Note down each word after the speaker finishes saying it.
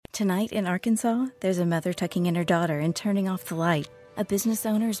Tonight in Arkansas, there's a mother tucking in her daughter and turning off the light. A business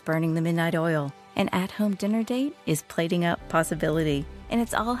owner's burning the midnight oil. An at-home dinner date is plating up possibility. And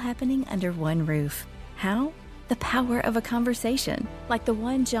it's all happening under one roof. How? The power of a conversation, like the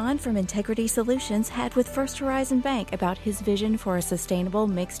one John from Integrity Solutions had with First Horizon Bank about his vision for a sustainable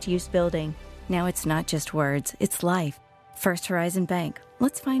mixed-use building. Now it's not just words, it's life. First Horizon Bank.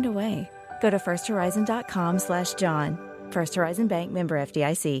 Let's find a way. Go to firsthorizon.com/John. First Horizon Bank, member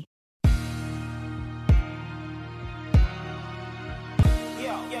FDIC.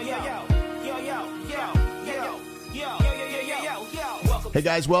 Hey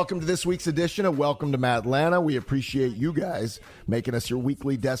guys, welcome to this week's edition of Welcome to Matlanta. We appreciate you guys making us your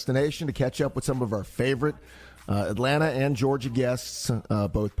weekly destination to catch up with some of our favorite Atlanta and Georgia guests,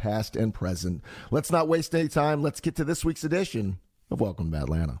 both past and present. Let's not waste any time. Let's get to this week's edition of Welcome to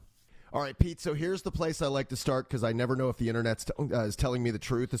Matlanta. All right, Pete, so here's the place I like to start because I never know if the internet is telling me the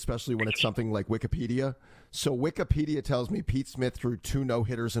truth, especially when it's something like Wikipedia. So Wikipedia tells me Pete Smith threw 2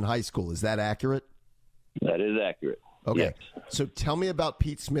 no-hitters in high school. Is that accurate? That is accurate. Okay. Yes. So tell me about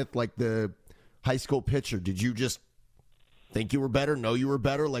Pete Smith, like the high school pitcher. Did you just think you were better, know you were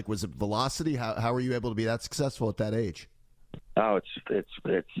better? Like, was it velocity? How were you able to be that successful at that age? Oh,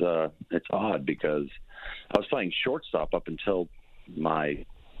 it's odd because I was playing shortstop up until my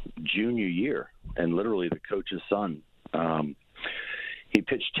junior year, and literally the coach's son, he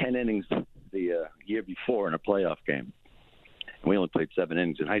pitched 10 innings the year before in a playoff game. We only played 7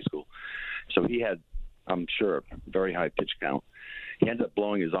 innings in high school. So he had, I'm sure, a very high pitch count. He ended up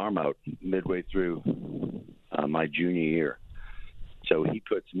blowing his arm out midway through my junior year. So he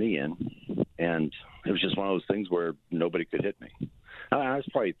puts me in, and it was just one of those things where nobody could hit me. I was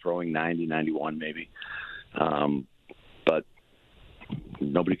probably throwing 90, 91 maybe. But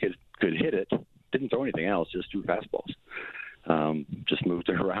nobody could hit it. Didn't throw anything else, just 2 fastballs. Just moved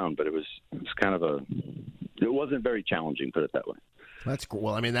it around, but it was kind of it wasn't very challenging, put it that way. That's cool.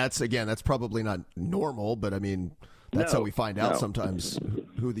 Well, I mean, that's probably not normal, but I mean, that's how we find out sometimes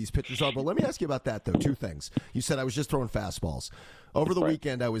who these pitchers are. But let me ask you about that, though. 2 things. You said I was just throwing fastballs. Over the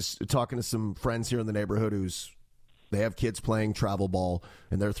weekend, I was talking to some friends here in the neighborhood they have kids playing travel ball,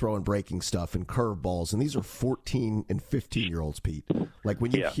 and they're throwing breaking stuff and curve balls. And these are 14 and 15-year-olds, Pete. Like,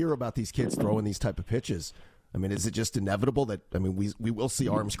 when you hear about these kids throwing these type of pitches, I mean, is it just inevitable that, I mean, we will see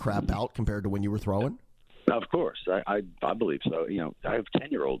arms crap out compared to when you were throwing? Of course. I believe so. You know, I have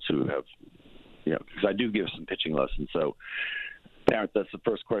 10-year-olds who have, you know, because I do give some pitching lessons. So parents, that's the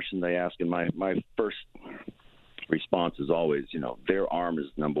first question they ask. And my first response is always, you know, their arm is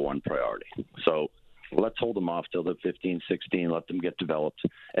number one priority. So let's hold them off till they're 15, 16, let them get developed,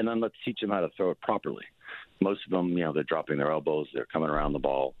 and then let's teach them how to throw it properly. Most of them, you know, they're dropping their elbows, they're coming around the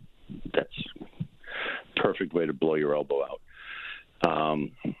ball. That's a perfect way to blow your elbow out.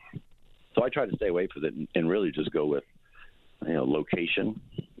 So I try to stay away from it and really just go with, you know, location,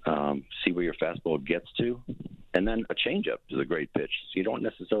 see where your fastball gets to, and then a changeup is a great pitch. So you don't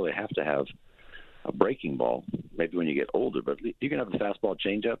necessarily have to have a breaking ball, maybe when you get older, but you can have a fastball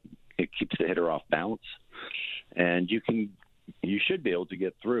changeup. It keeps the hitter off balance, and you should be able to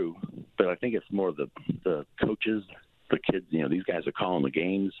get through. But I think it's more the coaches, the kids. You know, these guys are calling the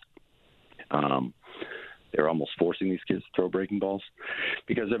games. They're almost forcing these kids to throw breaking balls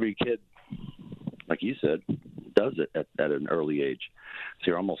because every kid, like you said, does it at an early age. So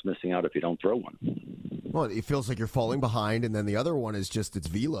you're almost missing out if you don't throw one. Well, it feels like you're falling behind, and then the other one is just it's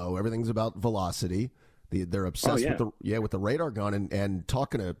velo. Everything's about velocity. They're obsessed with the radar gun, and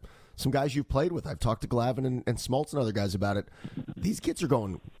talking to some guys you've played with. I've talked to Glavin and Smoltz and other guys about it. These kids are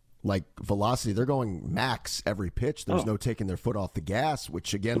going like velocity. They're going max every pitch. There's no taking their foot off the gas,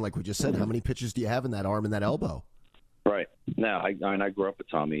 which, again, like we just said, how many pitches do you have in that arm and that elbow? Right. Now, I grew up with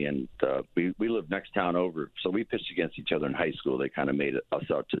Tommy, and we lived next town over, so we pitched against each other in high school. They kind of made us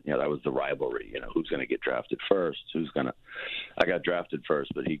out to, you know, that was the rivalry, you know, who's going to get drafted first, I got drafted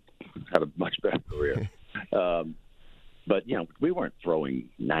first, but he had a much better career. But, you know, we weren't throwing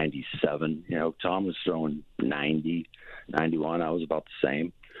 97. You know, Tom was throwing 90, 91. I was about the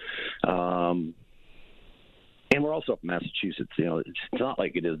same. And we're also up in Massachusetts. You know, it's not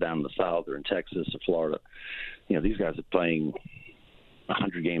like it is down in the South or in Texas or Florida. You know, these guys are playing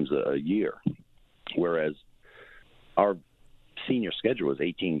 100 games a year, whereas our senior schedule was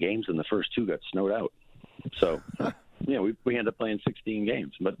 18 games, and the first 2 got snowed out. So, you know, we ended up playing 16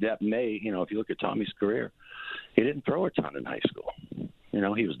 games. But that may, you know, if you look at Tommy's career, he didn't throw a ton in high school. You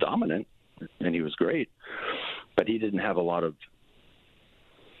know, he was dominant, and he was great, but he didn't have a lot of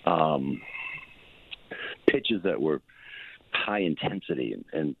pitches that were high intensity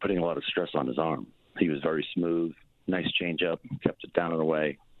and putting a lot of stress on his arm. He was very smooth, nice changeup, kept it down and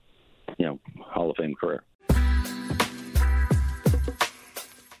away. Hall of Fame career.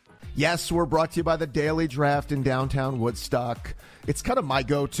 Yes, we're brought to you by the Daily Draft in downtown Woodstock. It's kind of my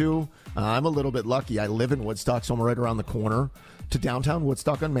go-to. I'm a little bit lucky. I live in Woodstock, so I'm right around the corner to downtown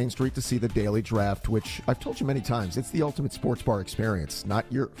Woodstock on Main Street to see the Daily Draft, which I've told you many times, it's the ultimate sports bar experience, not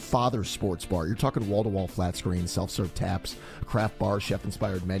your father's sports bar. You're talking wall-to-wall flat screen, self-serve taps, a craft bar,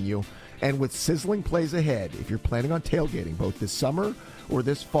 chef-inspired menu. And with sizzling plays ahead, if you're planning on tailgating both this summer or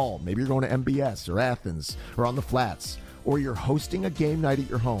this fall, maybe you're going to MBS or Athens or on the flats, or you're hosting a game night at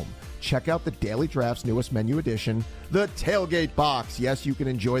your home, check out the Daily Draft's newest menu addition, the Tailgate Box. Yes, you can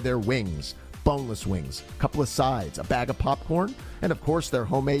enjoy their wings, boneless wings, a couple of sides, a bag of popcorn, and of course their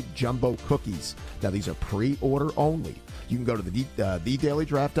homemade jumbo cookies. Now these are pre-order only. You can go to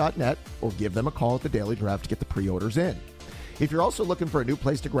thedailydraft.net or give them a call at the Daily Draft to get the pre-orders in. If you're also looking for a new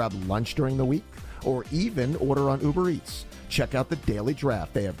place to grab lunch during the week or even order on Uber Eats, check out the Daily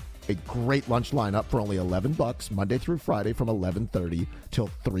Draft. They have a great lunch lineup for only $11 Monday through Friday from 11:30 till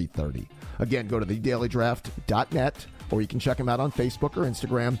 3:30. Again, go to thedailydraft.net or you can check them out on Facebook or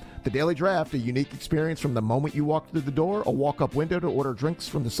Instagram. The Daily Draft, a unique experience from the moment you walk through the door, a walk-up window to order drinks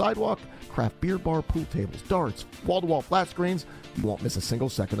from the sidewalk, craft beer bar, pool tables, darts, wall-to-wall flat screens. You won't miss a single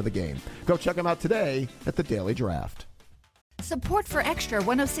second of the game. Go check them out today at the Daily Draft. Support for Extra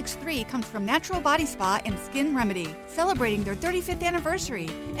 106.3 comes from Natural Body Spa and Skin Remedy, celebrating their 35th anniversary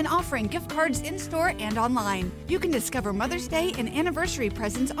and offering gift cards in-store and online. You can discover Mother's Day and anniversary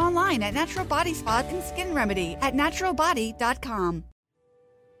presents online at Natural Body Spa and Skin Remedy at naturalbody.com.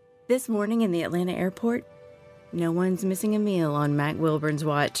 This morning in the Atlanta airport, no one's missing a meal on Mac Wilburn's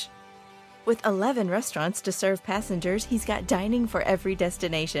watch. With 11 restaurants to serve passengers, he's got dining for every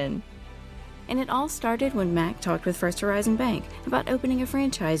destination. And it all started when Mac talked with First Horizon Bank about opening a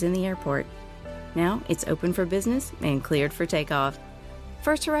franchise in the airport. Now it's open for business and cleared for takeoff.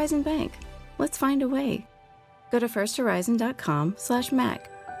 First Horizon Bank. Let's find a way. Go to firsthorizon.com/Mac.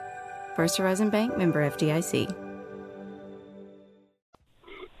 First Horizon Bank, member FDIC.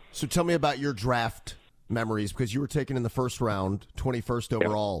 So tell me about your draft memories, because you were taken in the first round, 21st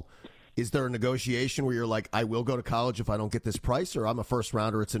overall. Yep. Is there a negotiation where you're like, I will go to college if I don't get this price, or I'm a first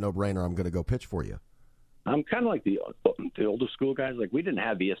rounder, it's a no-brainer, I'm going to go pitch for you? I'm kind of like the older school guys. Like, we didn't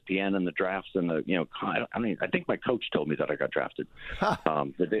have ESPN and the drafts and I think my coach told me that I got drafted.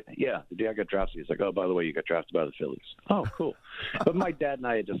 The day I got drafted, he's like, oh, by the way, you got drafted by the Phillies. Oh, cool. But my dad and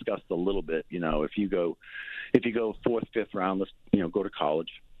I had discussed a little bit, if you go fourth, fifth round, let's, go to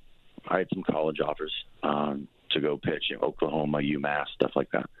college. I had some college offers to go pitch, Oklahoma, UMass, stuff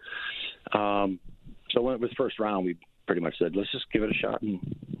like that. So when it was first round, we pretty much said, let's just give it a shot and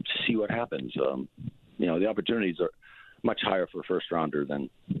see what happens. The opportunities are much higher for a first rounder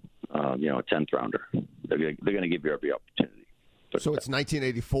than, a 10th rounder. They're going to give you every opportunity. So it's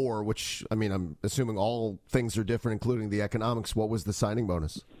 1984, which, I'm assuming all things are different, including the economics. What was the signing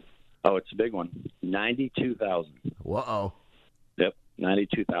bonus? Oh, it's a big one. $92,000. Whoa. Yep,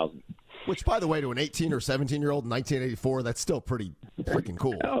 $92,000. Which, by the way, to an 18 or 17-year-old in 1984, that's still pretty freaking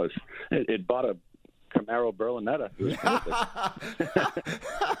cool. Oh, it bought a Camaro Berlinetta.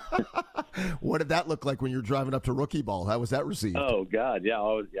 What did that look like when you were driving up to rookie ball? How was that received? Oh God, yeah, I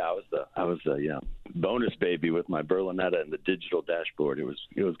was the bonus baby with my Berlinetta and the digital dashboard. It was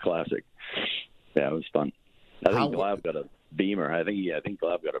classic. Yeah, it was fun. I think Glav got a Beamer. I think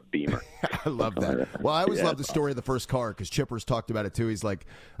Glav got a Beamer. I love that. Well, I always love the story of the first car because Chippers talked about it too. He's like,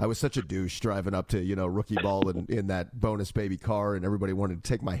 I was such a douche driving up to rookie ball and in that bonus baby car, and everybody wanted to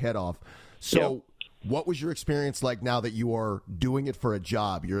take my head off. So, what was your experience like now that you are doing it for a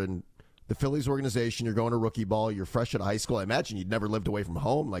job? You're in the Phillies organization. You're going to rookie ball. You're fresh out of high school. I imagine you'd never lived away from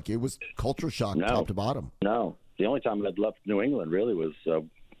home. Like, it was culture shock top to bottom. No, the only time I'd left New England really was.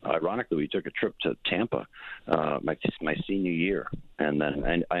 Ironically, we took a trip to Tampa my senior year, and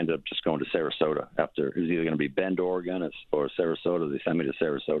then I ended up just going to Sarasota after. It was either going to be Bend, Oregon, or Sarasota. They sent me to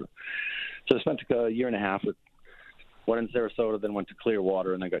Sarasota. So I spent a year and a half went in Sarasota, then went to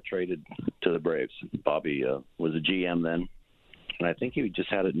Clearwater, and then got traded to the Braves. Bobby was a GM then, and I think he just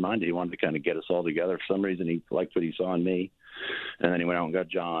had it in mind that he wanted to kind of get us all together. For some reason, he liked what he saw in me, and then he went out and got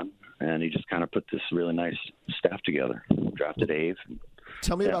John, and he just kind of put this really nice staff together. Drafted Ave.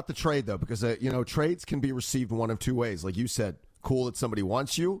 Tell me about the trade, though, because, trades can be received one of two ways. Like you said, cool that somebody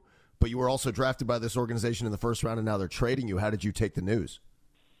wants you, but you were also drafted by this organization in the first round, and now they're trading you. How did you take the news?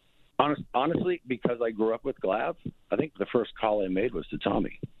 Honestly, because I grew up with Glav, I think the first call I made was to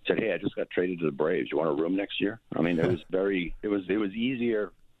Tommy. I said, hey, I just got traded to the Braves. You want a room next year? I mean, it was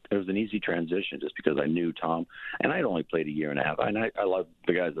easier. It was an easy transition just because I knew Tom, and I had only played a year and a half. And I love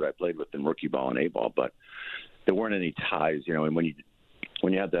the guys that I played with in rookie ball and A ball, but there weren't any ties, and when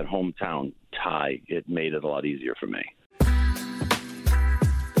when you have that hometown tie, it made it a lot easier for me.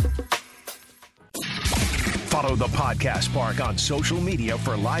 Follow the Podcast Park on social media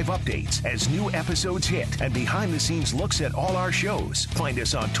for live updates as new episodes hit and behind-the-scenes looks at all our shows. Find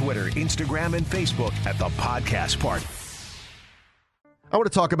us on Twitter, Instagram, and Facebook at the Podcast Park. I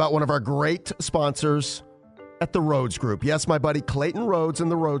want to talk about one of our great sponsors at the Rhodes Group. Yes, my buddy Clayton Rhodes and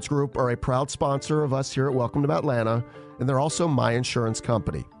the Rhodes Group are a proud sponsor of us here at Welcome to Atlanta, and they're also my insurance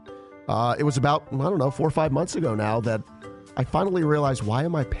company. It was about, 4 or 5 months ago now that I finally realized, why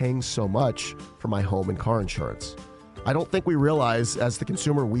am I paying so much for my home and car insurance? I don't think we realize as the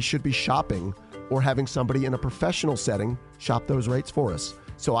consumer we should be shopping or having somebody in a professional setting shop those rates for us.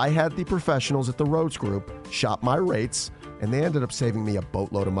 So I had the professionals at the Rhodes Group shop my rates, and they ended up saving me a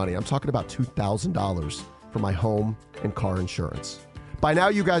boatload of money. I'm talking about $2,000 for my home and car insurance. By now,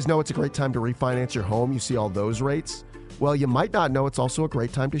 you guys know it's a great time to refinance your home. You see all those rates. Well, you might not know it's also a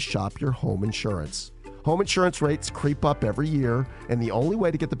great time to shop your home insurance. Home insurance rates creep up every year, and the only way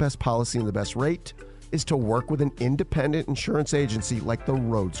to get the best policy and the best rate is to work with an independent insurance agency like the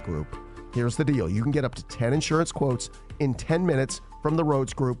Rhodes Group. Here's the deal. You can get up to 10 insurance quotes in 10 minutes from the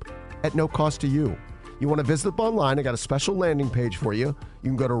Rhodes Group at no cost to you. You want to visit them online? I got a special landing page for you. You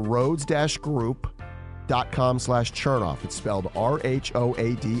can go to rhodes-group.com/chernoff. It's spelled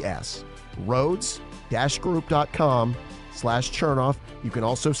RHOADS. Rhodes-group.com/chernoff. You can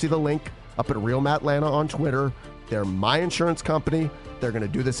also see the link up at Real Matt Atlanta on Twitter. They're my insurance company. They're going to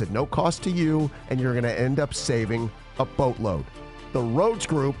do this at no cost to you, and you're going to end up saving a boatload. The Rhodes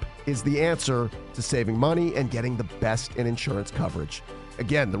Group is the answer to saving money and getting the best in insurance coverage.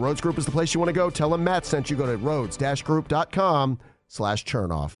 Again, the Rhodes Group is the place you want to go. Tell them Matt sent you. Go to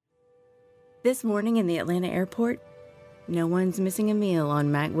rhodes-group.com/chernoff. This morning in the Atlanta airport, no one's missing a meal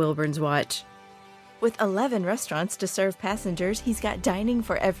on Mac Wilburn's watch. With 11 restaurants to serve passengers, he's got dining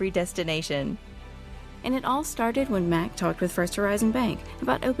for every destination. And it all started when Mac talked with First Horizon Bank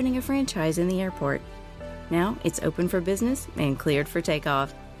about opening a franchise in the airport. Now it's open for business and cleared for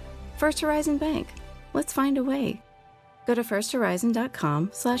takeoff. First Horizon Bank. Let's find a way. Go to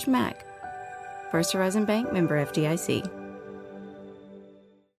firsthorizon.com/Mac. First Horizon Bank, member FDIC.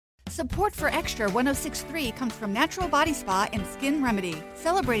 Support for Extra 106.3 comes from Natural Body Spa and Skin Remedy,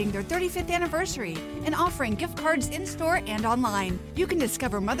 celebrating their 35th anniversary and offering gift cards in-store and online. You can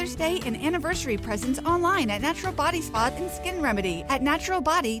discover Mother's Day and anniversary presents online at Natural Body Spa and Skin Remedy at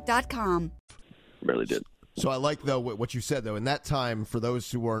naturalbody.com. Really did. So I like, though, what you said, though. In that time, for those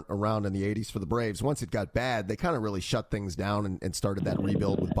who weren't around in the 80s for the Braves, once it got bad, they kind of really shut things down and started that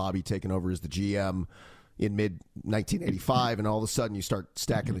rebuild with Bobby taking over as the GM in mid-1985, and all of a sudden you start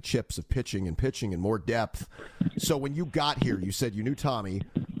stacking the chips of pitching and more depth. So when you got here, you said you knew Tommy,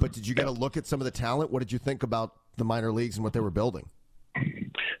 but did you get a look at some of the talent? What did you think about the minor leagues and what they were building?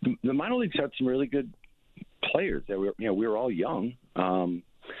 The minor leagues had some really good players. That we were all young,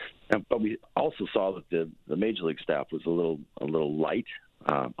 but we also saw that the major league staff was a little light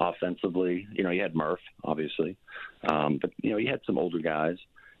offensively. You had Murph, obviously, but you had some older guys.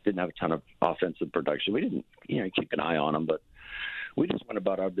 Didn't have a ton of offensive production. We didn't, keep an eye on them, but we just went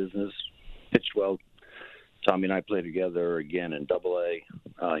about our business, pitched well. Tommy and I played together again in AA.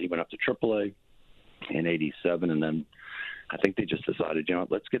 He went up to AAA in '87, and then I think they just decided,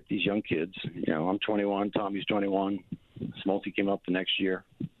 let's get these young kids. I'm 21, Tommy's 21. Smolty came up the next year.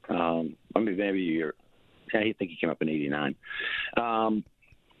 Maybe a year. I think he came up in '89. And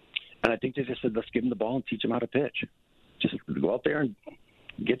I think they just said, let's give him the ball and teach him how to pitch. Just go out there and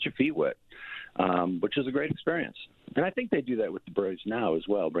get your feet wet, which is a great experience. And I think they do that with the Braves now as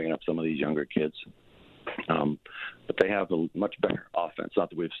well, bringing up some of these younger kids. But they have a much better offense.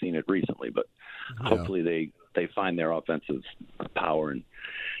 Not that we've seen it recently, but hopefully they find their offensive power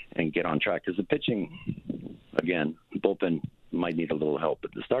and get on track. Because the pitching, again, bullpen might need a little help.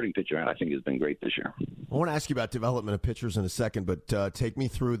 But the starting pitcher, I think, has been great this year. I want to ask you about development of pitchers in a second, but take me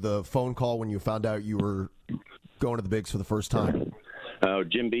through the phone call when you found out you were going to the bigs for the first time.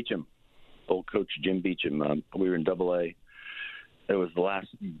 Jim Beecham, old coach Jim Beecham. We were in AA. It was the last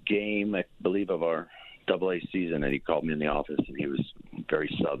game, I believe, of our AA season, and he called me in the office, and he was very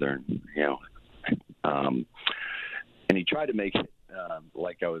Southern, and he tried to make it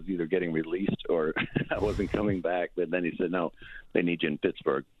like I was either getting released or I wasn't coming back. But then he said, no, they need you in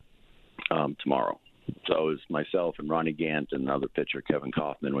Pittsburgh tomorrow. So it was myself and Ronnie Gant and another pitcher, Kevin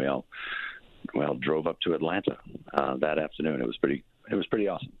Kaufman. We all drove up to Atlanta that afternoon. It was pretty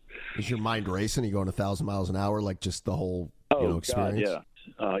awesome. Is your mind racing? Are you going 1,000 miles an hour, like just the whole experience?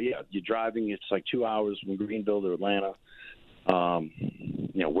 God, yeah. You're driving. It's like 2 hours from Greenville to Atlanta.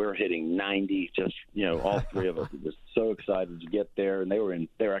 we're hitting 90. Just all three of us were just so excited to get there, and they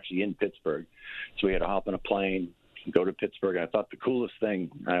were actually in Pittsburgh, so we had to hop on a plane, go to Pittsburgh. And I thought the coolest thing,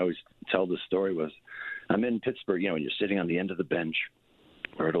 I always tell this story, was I'm in Pittsburgh, and you're sitting on the end of the bench.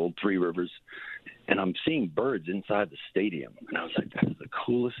 We're at Old Three Rivers, and I'm seeing birds inside the stadium. And I was like, that's the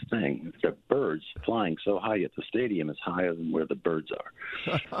coolest thing. The birds flying so high at the stadium is higher than where the birds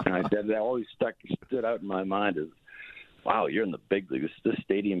are. And that always stood out in my mind as, wow, you're in the big leagues. This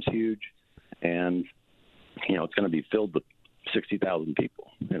stadium's huge, and, it's going to be filled with 60,000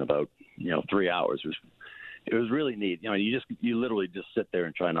 people in about, 3 hours. It was really neat. You literally just sit there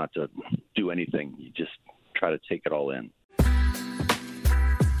and try not to do anything. You just try to take it all in.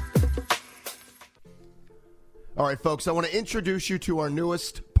 All right, folks, I want to introduce you to our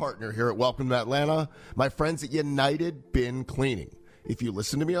newest partner here at Welcome to Atlanta, my friends at United Bin Cleaning. If you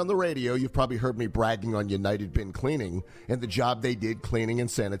listen to me on the radio, you've probably heard me bragging on United Bin Cleaning and the job they did cleaning and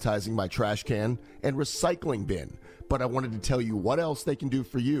sanitizing my trash can and recycling bin. But I wanted to tell you what else they can do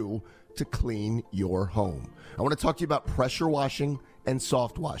for you to clean your home. I want to talk to you about pressure washing and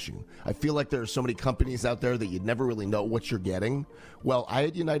soft washing. I feel like there are so many companies out there that you'd never really know what you're getting. Well, I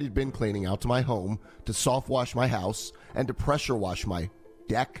had United Bin Cleaning out to my home to soft wash my house and to pressure wash my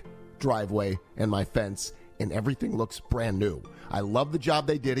deck, driveway, and my fence, and everything looks brand new. I love the job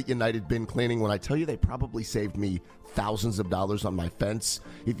they did at United Bin Cleaning. When I tell you they probably saved me thousands of dollars on my fence.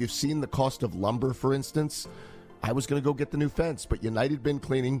 If you've seen the cost of lumber, for instance, I was going to go get the new fence, but United Bin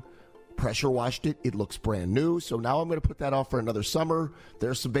Cleaning pressure washed it. It looks brand new. So now I'm going to put that off for another summer.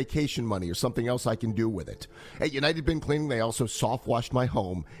 There's some vacation money or something else I can do with it. At United Bin Cleaning, they also soft washed my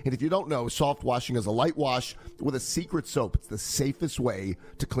home. And if you don't know, soft washing is a light wash with a secret soap. It's the safest way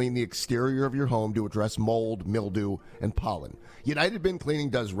to clean the exterior of your home to address mold, mildew, and pollen. United Bin Cleaning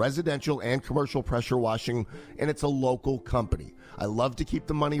does residential and commercial pressure washing, and it's a local company. I love to keep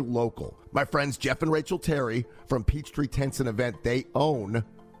the money local. My friends Jeff and Rachel Terry from Peachtree Tents and Event, they own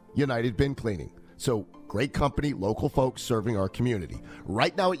United Bin Cleaning. So great company, local folks serving our community.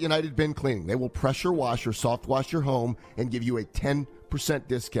 Right now at United Bin Cleaning, they will pressure wash or soft wash your home and give you a 10%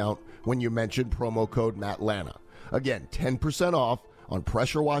 discount when you mention promo code MATTLANTA. Again, 10% off on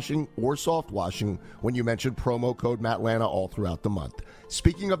pressure washing or soft washing when you mention promo code MATTLANTA all throughout the month.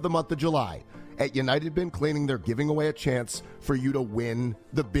 Speaking of the month of July, at United Bin Cleaning, they're giving away a chance for you to win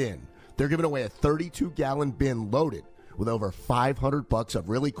the bin. They're giving away a 32-gallon bin loaded with over $500 of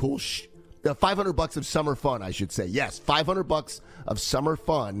really cool $500 of summer fun, I should say. Yes, $500 of summer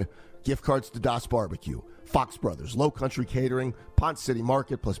fun, gift cards to Das Barbecue, Fox Brothers, Low Country Catering, Ponce City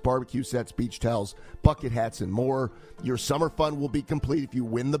Market, plus barbecue sets, beach towels, bucket hats, and more. Your summer fun will be complete if you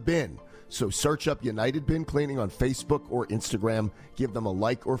win the bin. So search up United Bin Cleaning on Facebook or Instagram. Give them a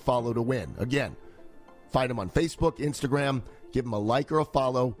like or follow to win. Again, find them on Facebook, Instagram. Give them a like or a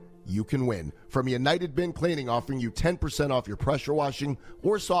follow. You can win. From United Bin Cleaning, offering you 10% off your pressure washing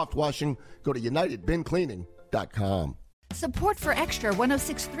or soft washing. Go to UnitedBinCleaning.com. Support for Extra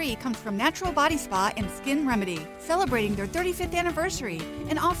 106.3 comes from Natural Body Spa and Skin Remedy, celebrating their 35th anniversary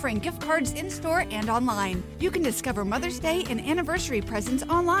and offering gift cards in-store and online. You can discover Mother's Day and anniversary presents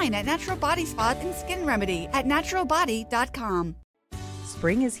online at Natural Body Spa and Skin Remedy at naturalbody.com.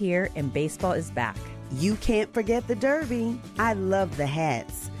 Spring is here and baseball is back. You can't forget the Derby. I love the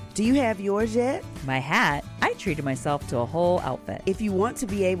hats. Do you have yours yet? My hat? I treated myself to a whole outfit. If you want to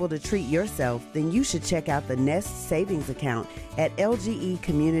be able to treat yourself, then you should check out the Nest Savings Account at LGE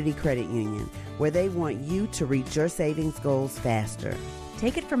Community Credit Union, where they want you to reach your savings goals faster.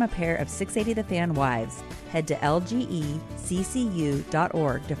 Take it from a pair of 680 The Fan wives. Head to lgeccu.org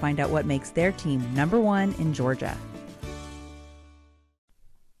to find out what makes their team #1 in Georgia.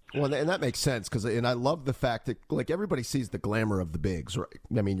 Well, and that makes sense and I love the fact that like everybody sees the glamour of the bigs, right?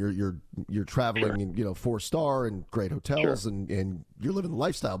 I mean, you're traveling in 4-star and great hotels and you're living the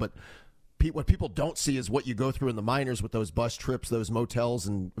lifestyle, but what people don't see is what you go through in the minors with those bus trips, those motels,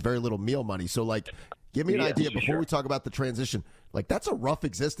 and very little meal money. So, like, give me an idea before we talk about the transition. Like, that's a rough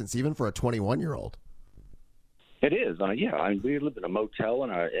existence, even for a 21-year-old. It is. We lived in a motel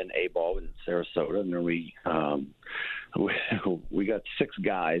in A-Ball in Sarasota, and then we got 6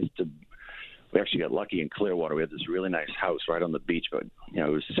 guys we actually got lucky in Clearwater. We had this really nice house right on the beach, but it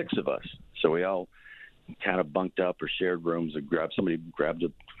was 6 of us, so we all kind of bunked up or shared rooms and somebody grabbed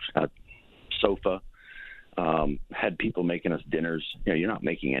a sofa. Had people making us dinners. You're not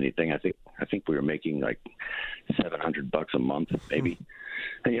making anything. I think we were making like $700 a month, maybe.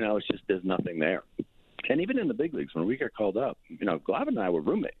 It's just there's nothing there. And even in the big leagues, when we got called up, Glav and I were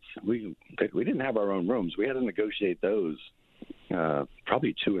roommates. We didn't have our own rooms. We had to negotiate those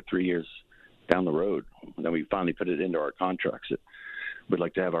probably 2 or 3 years down the road. And then we finally put it into our contracts that we'd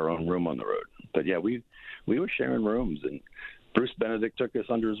like to have our own room on the road. But yeah, we were sharing rooms, and Bruce Benedict took us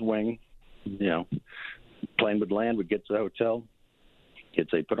under his wing. You know, Plane would land, we'd get to the hotel. He'd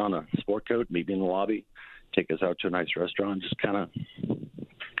say, put on a sport coat, meet me in the lobby, take us out to a nice restaurant, just kind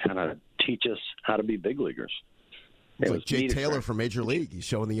of teach us how to be big leaguers. It's like Jake Taylor from Major League. He's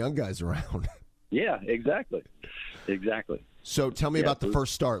showing the young guys around. Yeah, exactly. So tell me about the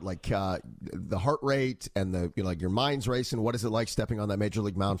first start, like the heart rate and the like your mind's racing. What is it like stepping on that Major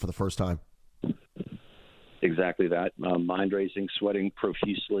League mound for the first time? Exactly that. Mind racing, sweating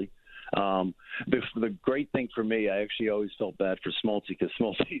profusely. The great thing for me, I actually always felt bad for Smoltz, because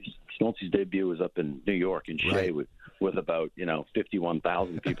Smoltz's debut was up in New York in Shea with about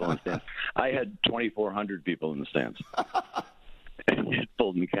 51,000 people in the stands. I had 2,400 people in the stands. In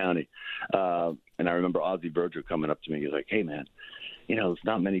Fulton County. And I remember Ozzie Virgil coming up to me. He was like, hey, man, there's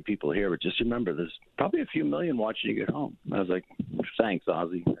not many people here, but just remember, there's probably a few million watching you get home. And I was like, thanks,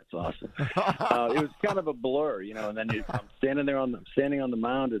 Ozzie. That's awesome. It was kind of a blur, and then I'm standing on the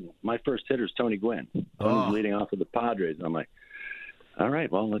mound, and my first hitter is Tony Gwynn. Tony's leading off with the Padres. And I'm like, all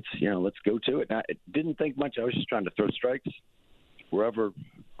right, well, let's go to it. Now, I didn't think much. I was just trying to throw strikes wherever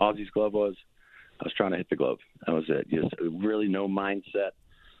Ozzie's glove was. I was trying to hit the glove. That was it. Just really no mindset.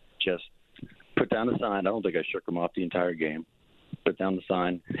 Just put down the sign. I don't think I shook him off the entire game. Put down the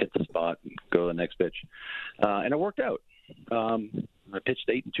sign, hit the spot, and go to the next pitch. And it worked out. I pitched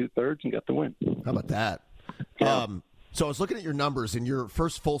 8 2/3 and got the win. How about that? Yeah. So I was looking at your numbers in your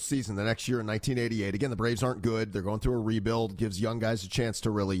first full season the next year in 1988. Again, the Braves aren't good. They're going through a rebuild. Gives young guys a chance to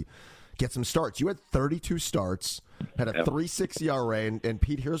really get some starts. You had 32 starts, had a 3.6 ERA, and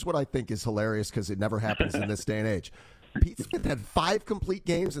Pete, here's what I think is hilarious because it never happens in this day and age. Pete Smith had 5 complete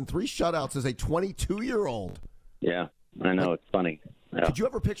games and 3 shutouts as a 22-year-old. Yeah, I know. It's funny. Yeah. Could you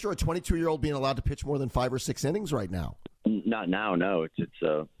ever picture a 22-year-old being allowed to pitch more than 5 or 6 innings right now? Not now, no. It's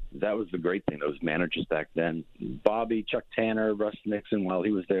that was the great thing, those managers back then. Bobby, Chuck Tanner, Russ Nixon, while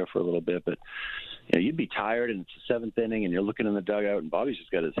he was there for a little bit. But, you'd be tired, and it's the 7th inning, and you're looking in the dugout, and Bobby's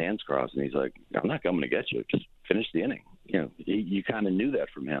just got his hands crossed, and he's like, I'm not coming to get you. Just finish the inning. You kind of knew that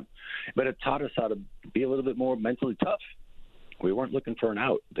from him. But it taught us how to be a little bit more mentally tough. We weren't looking for an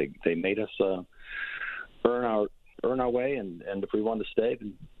out. They made us earn our way, and if we wanted to stay,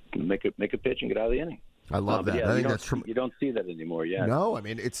 then make a pitch and get out of the inning. I love that. Yeah, I think that's true. You don't see that anymore. Yeah. No, I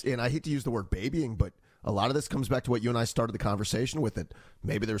mean and I hate to use the word babying, but a lot of this comes back to what you and I started the conversation with. It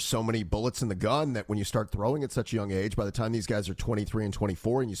maybe there's so many bullets in the gun that when you start throwing at such a young age, by the time these guys are 23 and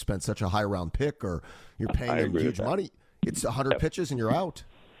 24, and you spend such a high round pick, or you're paying them huge money, it's 100 pitches and you're out.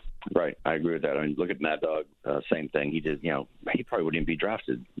 Right, I agree with that. I mean, look at Mad Dog, same thing. He did. He probably wouldn't even be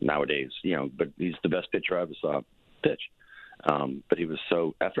drafted nowadays. But he's the best pitcher I ever saw pitch. But he was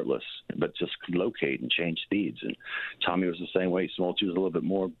so effortless, but just could locate and change speeds. And Tommy was the same way. Smoltz was a little bit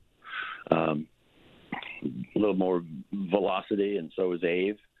more, velocity, and so was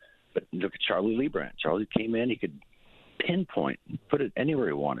Ave. But look at Charlie Leibrandt. Charlie came in; he could pinpoint, put it anywhere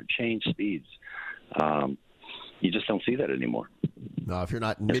he wanted, change speeds. You just don't see that anymore. No, if you're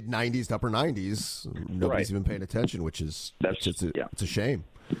not mid 90s to upper 90s, nobody's even paying attention, which is it's a shame.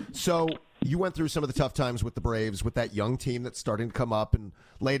 So you went through some of the tough times with the Braves, with that young team that's starting to come up. In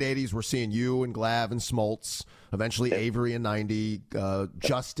late 80s, we're seeing you and Glav and Smoltz, eventually Avery in 90,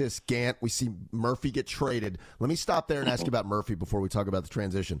 Justice, Gant. We see Murphy get traded. Let me stop there and ask you about Murphy before we talk about the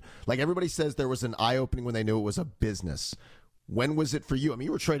transition. Like everybody says, there was an eye-opening when they knew it was a business. When was it for you? I mean,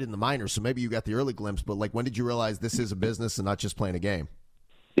 you were traded in the minors, so maybe you got the early glimpse, but when did you realize this is a business and not just playing a game?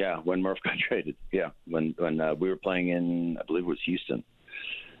 Yeah, when Murph got traded. Yeah, when we were playing in, I believe it was Houston.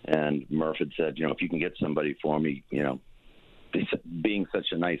 And Murph had said, if you can get somebody for me, being such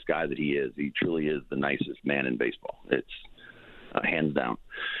a nice guy that he is, he truly is the nicest man in baseball. It's hands down.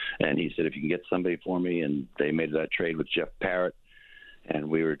 And he said, if you can get somebody for me, and they made that trade with Jeff Parrott, and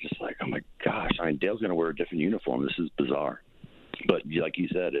we were just like, oh my gosh, Dale's going to wear a different uniform. This is bizarre. But like you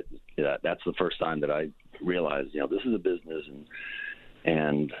said, that's the first time that I realized, this is a business,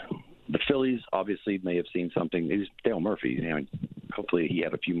 and the Phillies obviously may have seen something. It was Dale Murphy. Hopefully he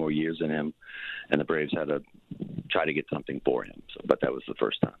had a few more years in him, and the Braves had to try to get something for him. But that was the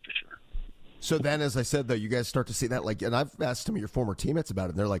first time for sure. So then, as I said, though, you guys start to see that, and I've asked some of your former teammates about it,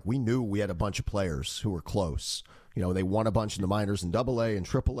 and they're like, we knew we had a bunch of players who were close. They won a bunch in the minors in AA and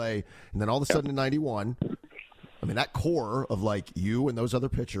AAA, and then all of a sudden in 91, I mean, that core of you and those other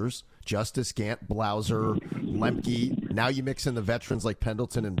pitchers, Justice, Gant, Blauser, Lemke, now you mix in the veterans like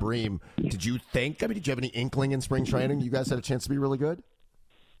Pendleton and Bream. Did you have any inkling in spring training you guys had a chance to be really good?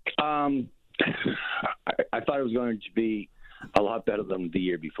 I thought it was going to be a lot better than the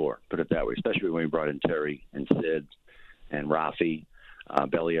year before, put it that way, especially when we brought in Terry and Sid and Rafi.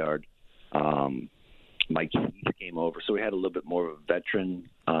 Belliard. Mike Heath came over, so we had a little bit more of a veteran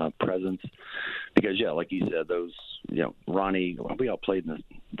presence. Because, like you said, those, Ronnie, we all played in the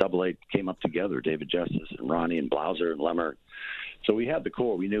Double-A, came up together, David Justice and Ronnie and Blauser and Lemmer. So we had the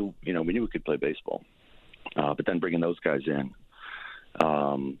core. We knew we could play baseball. But then bringing those guys in,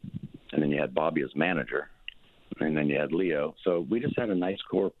 and then you had Bobby as manager, and then you had Leo. So we just had a nice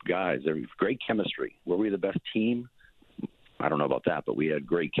core of guys. There was great chemistry. Were we the best team? I don't know about that, but we had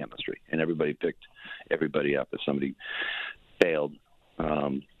great chemistry, and everybody picked everybody up. If somebody failed,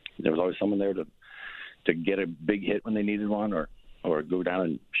 there was always someone there to get a big hit when they needed one, or go down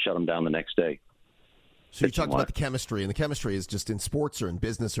and shut them down the next day. So you talked about the chemistry, and the chemistry is just in sports or in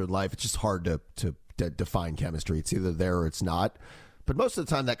business or in life. It's just hard to define chemistry. It's either there or it's not. But most of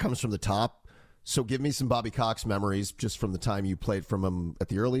the time that comes from the top. So give me some Bobby Cox memories just from the time you played from him at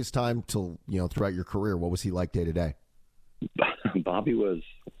the earliest time till, throughout your career. What was he like day to day? Bobby was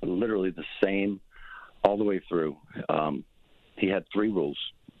literally the same all the way through. He had 3 rules.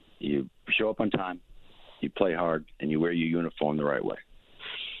 You show up on time, you play hard, and you wear your uniform the right way.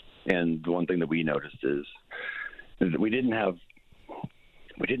 And the one thing that we noticed is that we didn't have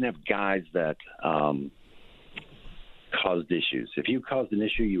guys that caused issues. If you caused an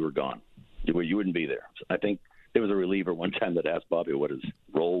issue, you were gone. You wouldn't be there. I think there was a reliever one time that asked Bobby what his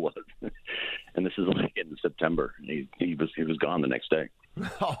role was, and this is like in September. He was gone the next day.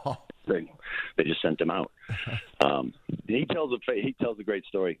 Oh. They just sent him out. He tells a great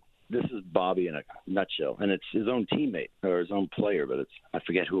story. This is Bobby in a nutshell, and it's his own teammate or his own player, but I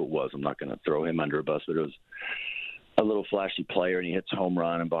forget who it was. I'm not going to throw him under a bus, but it was a little flashy player, and he hits a home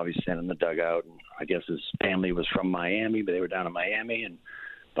run, and Bobby's standing in the dugout, and I guess his family was from Miami, but they were down in Miami, and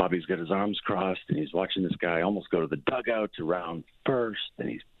Bobby's got his arms crossed, and he's watching this guy almost go to the dugout to round first, and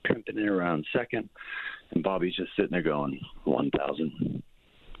he's pimping in around second, and Bobby's just sitting there going 1,000,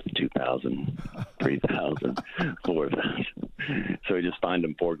 2,000, 3,000, 4,000. So he just fined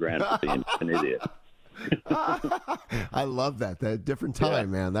him $4,000 for being an idiot. I love that. That different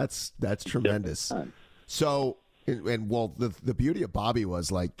time, man. That's tremendous. So, the beauty of Bobby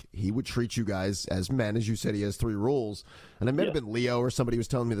was like he would treat you guys as men, as you said. He has 3 rules, and it may have been Leo or somebody was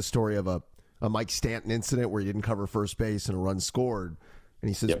telling me the story of a Mike Stanton incident where he didn't cover first base and a run scored, and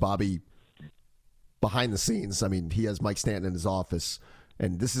he says Bobby behind the scenes. I mean, he has Mike Stanton in his office.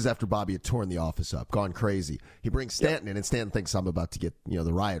 And this is after Bobby had torn the office up, gone crazy. He brings Stanton in, and Stanton thinks I'm about to get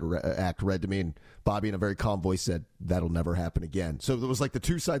the riot act read to me. And Bobby, in a very calm voice, said, "That'll never happen again." So there was like the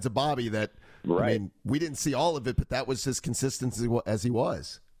 2 sides of Bobby that, I mean, we didn't see all of it, but that was his consistency as he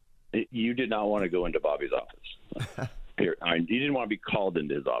was. You did not want to go into Bobby's office. You didn't want to be called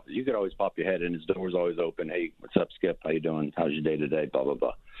into his office. You could always pop your head in. His door was always open. "Hey, what's up, Skip? How you doing? How's your day today?" Blah, blah,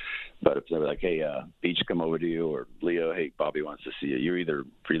 blah. But if they were like, "Hey, Beach, come over to you," or "Leo, hey, Bobby wants to see you," you're either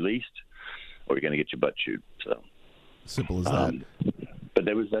released or you're going to get your butt chewed. So simple as that. But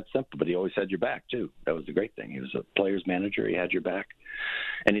it was that simple. But he always had your back, too. That was the great thing. He was a player's manager. He had your back.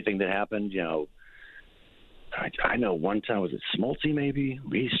 Anything that happened, I know one time, was it Smoltz maybe?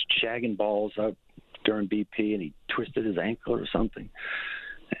 He's shagging balls out during BP, and he twisted his ankle or something.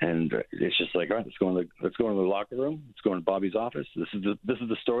 And it's just like, all right, let's go into the locker room. Let's go into Bobby's office. This is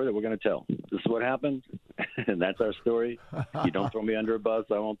the story that we're going to tell. This is what happened, and that's our story. You don't throw me under a bus,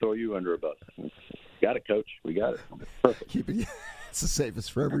 I won't throw you under a bus. Got it, Coach. We got it. Perfect. It's the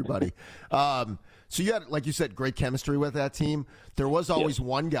safest for everybody. So you had, like you said, great chemistry with that team. There was always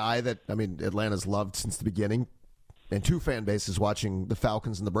one guy that, I mean, Atlanta's loved since the beginning, and 2 fan bases watching the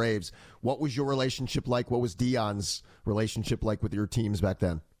Falcons and the Braves. What was your relationship like? What was Dion's relationship like with your teams back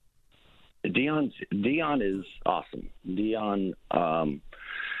then? Dion is awesome. Dion's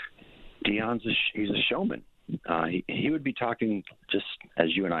he's a showman. He would be talking just as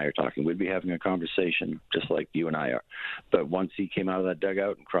you and I are talking. We'd be having a conversation just like you and I are. But once he came out of that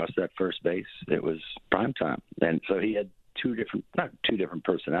dugout and crossed that first base, it was prime time. And so he had not two different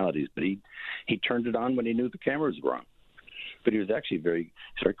personalities, but he turned it on when he knew the cameras were on. But he was actually very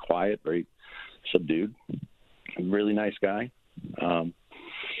quiet, very subdued, really nice guy.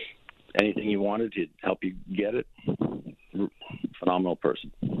 Anything you wanted, he'd help you get it. Phenomenal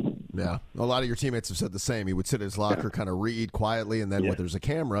person. Yeah, a lot of your teammates have said the same. He would sit in his locker, kind of read quietly, and then when there's a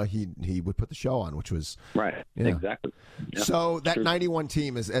camera, he would put the show on, which was right. Exactly. Yeah. So that 91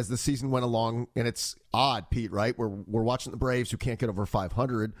 team, as the season went along, and it's odd, Pete, right? We're watching the Braves who can't get over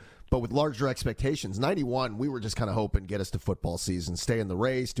 500, but with larger expectations. 91, we were just kind of hoping get us to football season, stay in the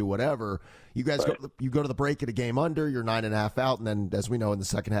race, do whatever. You guys go to the break at a game under, you're 9.5 out, and then, as we know, in the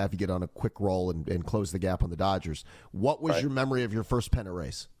second half, you get on a quick roll and close the gap on the Dodgers. What was your memory of your first pennant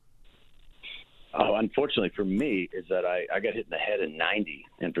race? Oh, unfortunately for me, is that I got hit in the head in 90,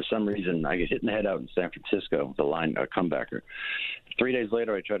 and for some reason I get hit in the head out in San Francisco, the line comebacker. 3 days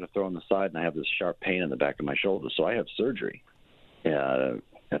later, I try to throw on the side, and I have this sharp pain in the back of my shoulder, so I have surgery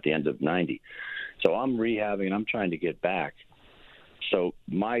at the end of 90. So I'm rehabbing, and I'm trying to get back. So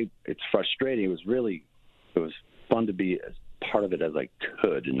it's frustrating. It was fun to be as part of it as I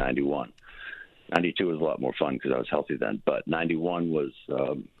could in 91. 92 was a lot more fun because I was healthy then, but 91 was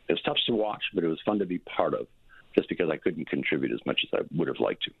it was tough to watch, but it was fun to be part of, just because I couldn't contribute as much as I would have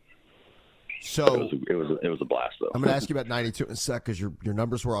liked to. So it was a blast, though. I'm going to ask you about 92 in a sec because your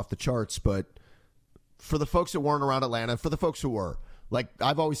numbers were off the charts, but for the folks that weren't around Atlanta, for the folks who were, like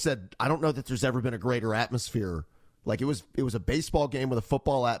I've always said, I don't know that there's ever been a greater atmosphere. Like it was a baseball game with a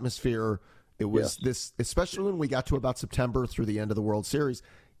football atmosphere. It was this, especially when we got to about September through the end of the World Series.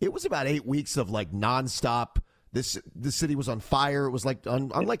 It was about 8 weeks of like nonstop. This city was on fire. It was like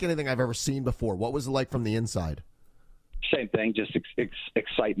unlike anything I've ever seen before. What was it like from the inside? Same thing, just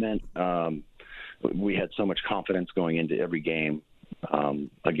excitement. We had so much confidence going into every game.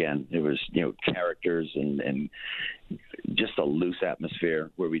 Again, it was characters and just a loose atmosphere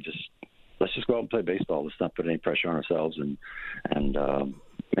where let's just go out and play baseball. Let's not put any pressure on ourselves and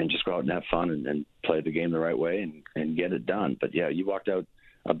just go out and have fun and play the game the right way and get it done. But yeah, you walked out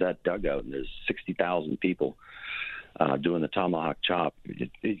of that dugout and there's 60,000 people doing the tomahawk chop.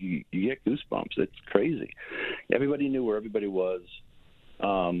 You get goosebumps. It's crazy. Everybody knew where everybody was.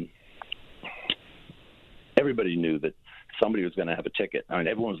 Everybody knew that somebody was going to have a ticket. I mean,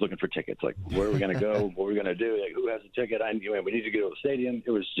 everyone was looking for tickets. Like, where are we going to go? What are we going to do? Like, who has a ticket? We need to go to the stadium.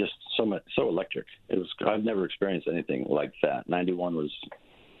 It was just so electric. I've never experienced anything like that. 91 was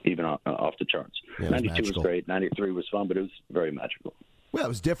even off the charts. Yeah, 92 was great. 93 was fun, but it was very magical. Well, it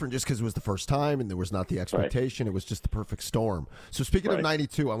was different just because it was the first time and there was not the expectation. Right. It was just the perfect storm. So speaking of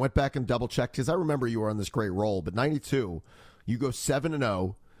 92, I went back and double-checked because I remember you were on this great roll. But 92, you go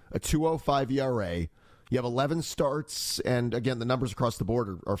 7-0, a 2.05 ERA. You have 11 starts, and again, the numbers across the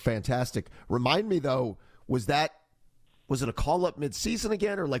board are fantastic. Remind me, though, was it a call-up mid-season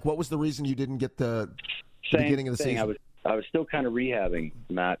again, or like what was the reason you didn't get the beginning of the season? I was still kind of rehabbing,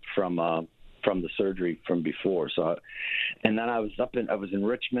 Matt, from the surgery from before. So, and then I was in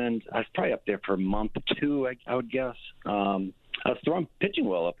Richmond. I was probably up there for a month or two, I would guess. I was pitching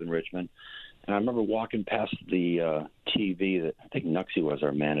well up in Richmond. And I remember walking past the TV that I think Nuxie was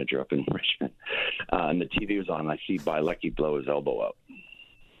our manager up in Richmond. And the TV was on, and I see Bielecki blow his elbow out.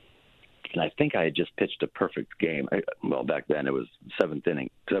 And I think I had just pitched a perfect game. Back then it was seven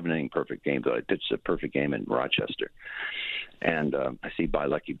inning perfect game. So I pitched a perfect game in Rochester. And I see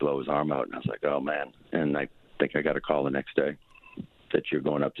Bielecki blow his arm out, and I was like, oh, man. And I think I got a call the next day that you're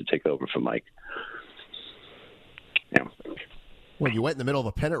going up to take over for Mike. Yeah. Well, you went in the middle of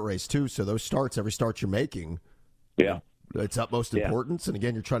a pennant race, too, so those starts, every start you're making, it's utmost importance. And,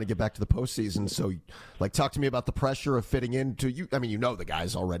 again, you're trying to get back to the postseason. So, like, talk to me about the pressure of fitting into you. I mean, you know the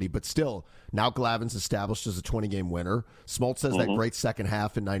guys already, but still, now Glavin's established as a 20-game winner. Smoltz has that great second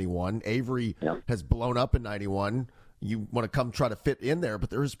half in 91. Avery has blown up in 91. You want to come try to fit in there,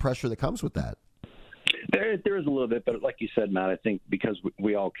 but there is pressure that comes with that. There is a little bit, but like you said, Matt, I think because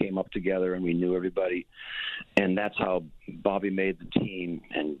we all came up together and we knew everybody, and that's how Bobby made the team,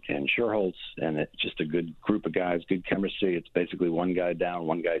 and Sherholtz, and it's just a good group of guys, good chemistry. It's basically one guy down,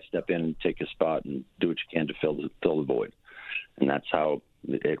 one guy step in and take a spot and do what you can to fill the void. And that's how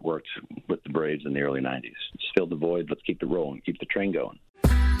it worked with the Braves in the early 90s. Just fill the void, let's keep it rolling, keep the train going.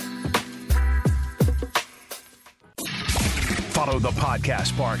 Follow the Podcast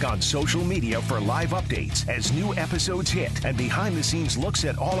Spark on social media for live updates as new episodes hit and behind-the-scenes looks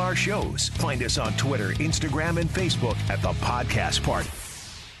at all our shows. Find us on Twitter, Instagram, and Facebook at the Podcast Spark.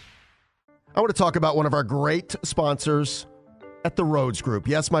 I want to talk about one of our great sponsors at the Rhodes Group.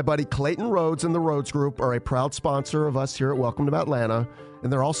 Yes, my buddy Clayton Rhodes and the Rhodes Group are a proud sponsor of us here at Welcome to Atlanta,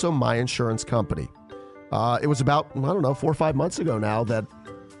 and they're also my insurance company. It was about, 4 or 5 months ago now that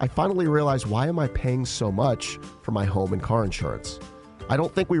I finally realized, why am I paying so much for my home and car insurance? I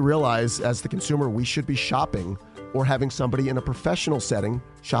don't think we realize as the consumer we should be shopping or having somebody in a professional setting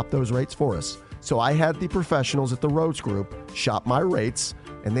shop those rates for us. So I had the professionals at the Rhodes Group shop my rates,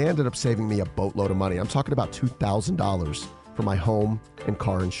 and they ended up saving me a boatload of money. I'm talking about $2,000 for my home and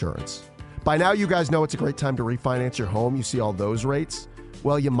car insurance. By now, you guys know it's a great time to refinance your home. You see all those rates.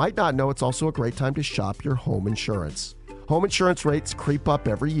 Well, you might not know it's also a great time to shop your home insurance. Home insurance rates creep up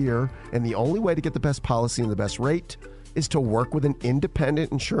every year, and the only way to get the best policy and the best rate is to work with an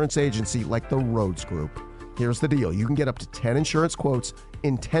independent insurance agency like the Rhodes Group. Here's the deal. You can get up to 10 insurance quotes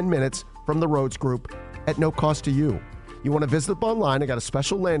in 10 minutes from the Rhodes Group at no cost to you. You want to visit them online. I got a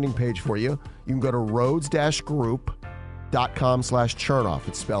special landing page for you. You can go to rhodes-group.com/Chernoff.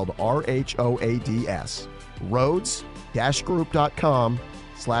 It's spelled RHOADS.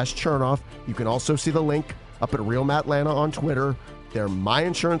 Rhodes-group.com/Chernoff. You can also see the link up at Real Matt Lana on Twitter. They're my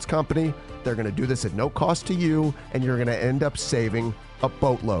insurance company. They're going to do this at no cost to you, and you're going to end up saving a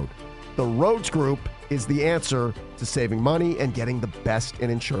boatload. The Rhodes Group is the answer to saving money and getting the best in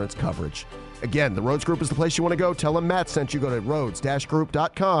insurance coverage. Again, the Rhodes Group is the place you want to go. Tell them Matt sent you. Go to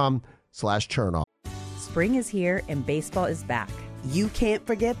rhodes-group.com/Chernoff. Spring is here and baseball is back. You can't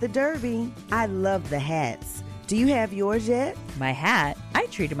forget the Derby. I love the hats. Do you have yours yet? My hat? I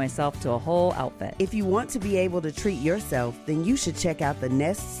treated myself to a whole outfit. If you want to be able to treat yourself, then you should check out the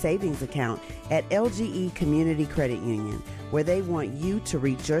Nest Savings Account at LGE Community Credit Union, where they want you to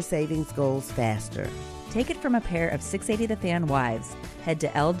reach your savings goals faster. Take it from a pair of 680 The Fan wives. Head to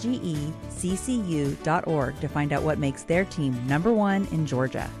lgeccu.org to find out what makes their team #1 in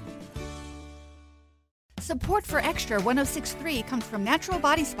Georgia. Support for Extra 106.3 comes from Natural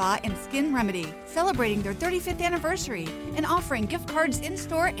Body Spa and Skin Remedy, celebrating their 35th anniversary and offering gift cards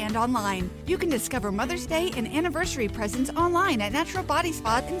in-store and online. You can discover Mother's Day and anniversary presents online at Natural Body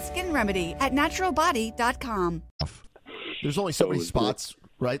Spa and Skin Remedy at naturalbody.com. There's only so many spots,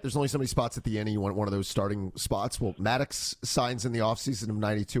 right? There's only so many spots at the end, and you want one of those starting spots. Well, Maddox signs in the offseason of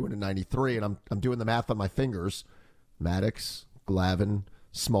 92 and in 93, and I'm doing the math on my fingers. Maddox, Glavine,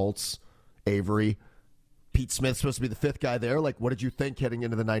 Smoltz, Avery. Pete Smith's supposed to be the fifth guy there. Like, what did you think heading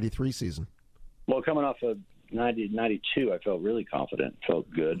into the 93 season? Well, coming off of 92, I felt really confident,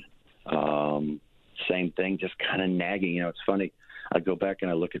 felt good. Same thing, just kind of nagging. You know, it's funny. I go back and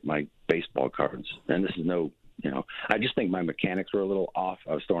I look at my baseball cards, and this is I just think my mechanics were a little off.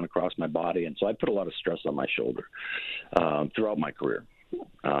 I was throwing across my body, and so I put a lot of stress on my shoulder throughout my career.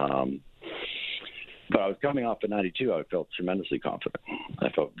 But I was coming off of 92. I felt tremendously confident. I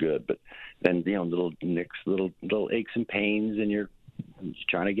felt good. But then, little nicks, little aches and pains, and you're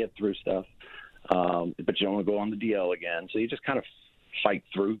trying to get through stuff. But you don't want to go on the DL again. So you just kind of fight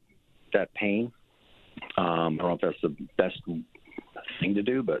through that pain. I don't know if that's the best thing to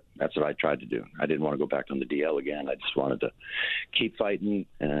do, but that's what I tried to do. I didn't want to go back on the DL again. I just wanted to keep fighting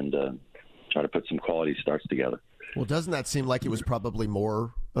and try to put some quality starts together. Well, doesn't that seem like it was probably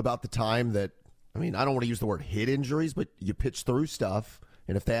more about the time that, I mean, I don't want to use the word hit injuries, but you pitch through stuff,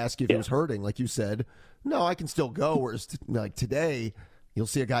 and if they ask you if it was hurting, like you said, no, I can still go, whereas like today, you'll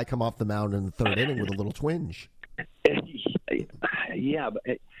see a guy come off the mound in the third inning with a little twinge. Yeah, but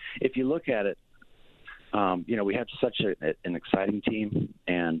if you look at it, we had such an exciting team,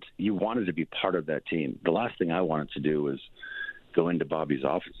 and you wanted to be part of that team. The last thing I wanted to do was go into Bobby's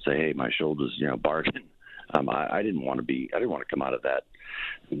office and say, "Hey, my shoulder's barking." I didn't want to come out of that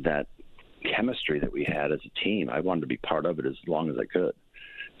chemistry that we had as a team. I wanted to be part of it as long as I could.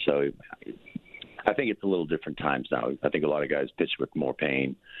 So I think it's a little different times now. I think a lot of guys pitch with more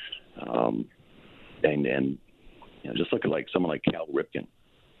pain, and just look at someone like Cal Ripken.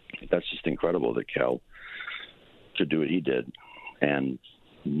 That's just incredible that Cal could do what he did and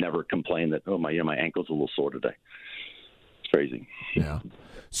never complain that my ankle's a little sore today. It's crazy. Yeah.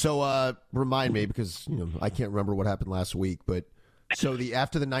 So remind me, because I can't remember what happened last week, but so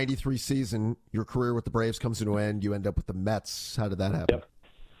after the 93 season, your career with the Braves comes to an end. You end up with the Mets. How did that happen? Yep.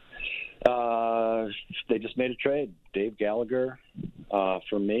 They just made a trade. Dave Gallagher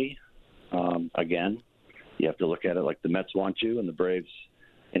for me. Again, you have to look at it like the Mets want you, and the Braves,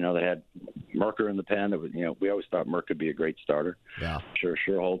 they had Merker in the pen. It was, we always thought Merker could be a great starter. Yeah. Sure,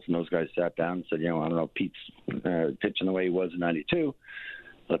 Holtz and those guys sat down and said, I don't know, Pete's pitching the way he was in 92.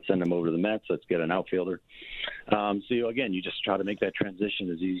 Let's send him over to the Mets. Let's get an outfielder. Again, you just try to make that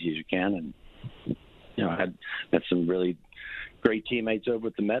transition as easy as you can. And, I had some really great teammates over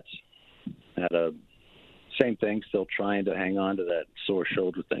at the Mets. Had a same thing, still trying to hang on to that sore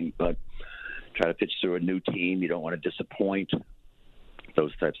shoulder thing, but try to pitch through a new team. You don't want to disappoint.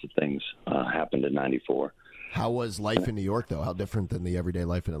 Those types of things happened in 94. How was life in New York, though? How different than the everyday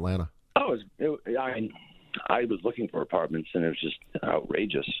life in Atlanta? I was looking for apartments, and it was just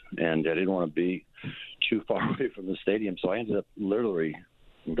outrageous, and I didn't want to be too far away from the stadium, so I ended up literally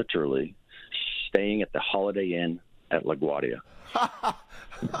staying at the Holiday Inn at LaGuardia.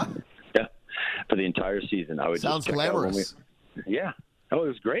 Yeah, for the entire season. I would Sounds just glamorous. Yeah. Oh, it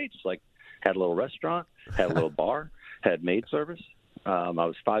was great. Just had a little restaurant, had a little bar, had maid service. I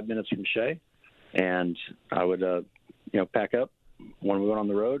was 5 minutes from Shea, and I would, pack up when we went on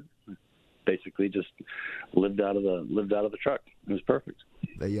the road. Basically, just lived out of the truck. It was perfect.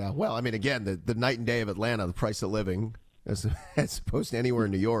 Yeah. Well, I mean, again, the night and day of Atlanta, the price of living, as opposed to anywhere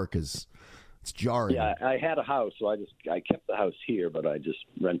in New York, is It's jarring. Yeah, I had a house, so I kept the house here, but I just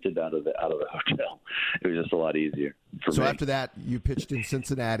rented out of the hotel. It was just a lot easier for me. So after that, you pitched in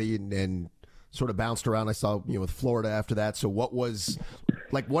Cincinnati and sort of bounced around. I saw with Florida after that. So what is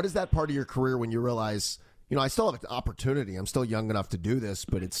that part of your career when you realize, I still have an opportunity. I'm still young enough to do this,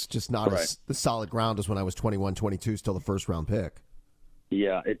 but it's just not as the solid ground as when I was 21, 22, still the first round pick.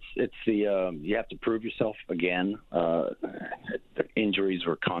 Yeah, it's the you have to prove yourself again. The injuries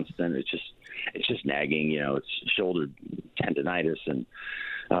were constant. It's just nagging. It's shoulder tendonitis, and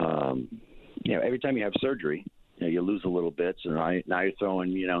every time you have surgery, you lose a little bit. So now you're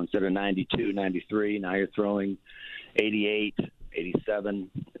throwing, instead of 92, 93, now you're throwing 88, 87.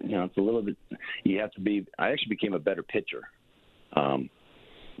 It's a little bit. You have to be. I actually became a better pitcher when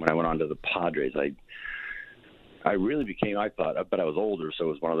I went on to the Padres. I really became, I thought, but I was older, so it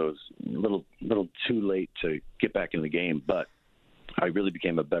was one of those little too late to get back in the game. But I really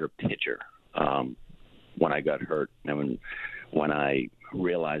became a better pitcher when I got hurt, and when I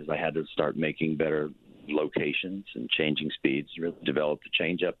realized I had to start making better locations and changing speeds. Really developed the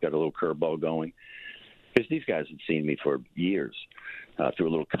changeup, got a little curveball going. Because these guys had seen me for years. Threw a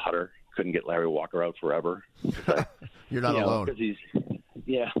little cutter, couldn't get Larry Walker out forever. You're not alone.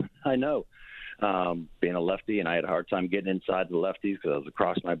 Yeah, I know. Being a lefty, and I had a hard time getting inside the lefties because I was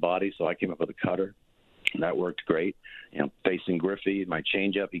across my body, so I came up with a cutter, and that worked great. Facing Griffey, my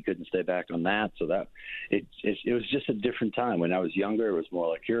changeup, he couldn't stay back on that, so that it was just a different time. When I was younger, it was more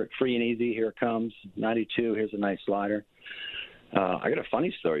like, here, free and easy, here it comes, 92, here's a nice slider. I got a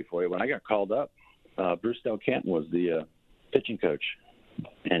funny story for you. When I got called up, Bruce Del Canton was the pitching coach,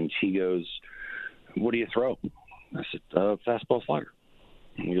 and he goes, "What do you throw?" I said, "Fastball, slider."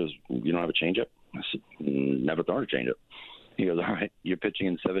 And he goes, "You don't have a changeup?" I said, "Never thrown a changeup." He goes, "All right, you're pitching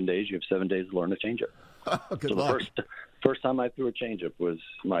in 7 days. You have 7 days to learn a changeup." Good so luck. The first time I threw a changeup was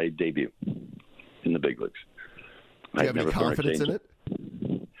my debut in the big leagues. Do you have any confidence in it?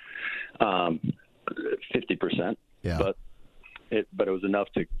 50%. Yeah. But it was enough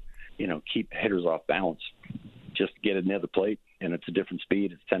to, keep hitters off balance. Just get it near the plate, and it's a different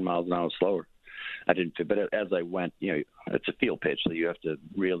speed. It's 10 miles an hour slower. I didn't fit, but as I went, it's a field pitch, so you have to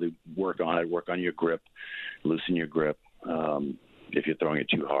really work on it, work on your grip, loosen your grip if you're throwing it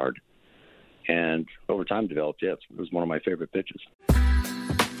too hard. And over time developed, it was one of my favorite pitches.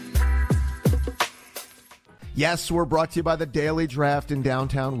 Yes, we're brought to you by the Daily Draft in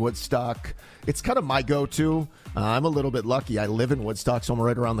downtown Woodstock. It's kind of my go-to. I'm a little bit lucky. I live in Woodstock, so I'm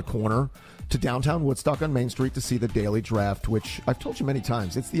right around the corner to downtown Woodstock on Main Street to see the Daily Draft, which I've told you many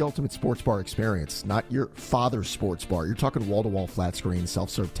times, it's the ultimate sports bar experience, not your father's sports bar. You're talking wall-to-wall flat screen,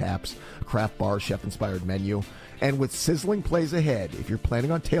 self-serve taps, a craft bar, chef-inspired menu. And with sizzling plays ahead, if you're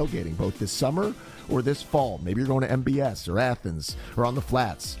planning on tailgating both this summer or this fall, maybe you're going to MBS or Athens or on the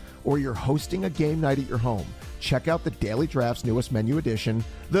flats, or you're hosting a game night at your home, check out the Daily Draft's newest menu addition,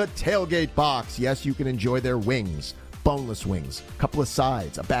 the Tailgate Box. Yes, you can enjoy their wings, boneless wings, a couple of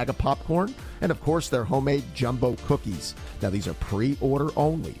sides, a bag of popcorn, and of course their homemade jumbo cookies. Now these are pre-order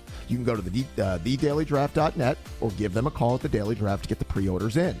only. You can go to thedailydraft.net or give them a call at the Daily Draft to get the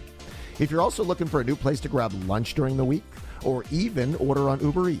pre-orders in. If you're also looking for a new place to grab lunch during the week or even order on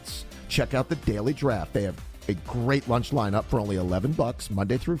Uber Eats, check out the Daily Draft. They have a great lunch lineup for only $11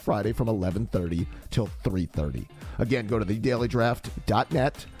 Monday through Friday from 11:30 till 3:30. Again, go to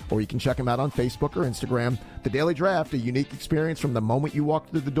thedailydraft.net or you can check them out on Facebook or Instagram. The Daily Draft, a unique experience from the moment you walk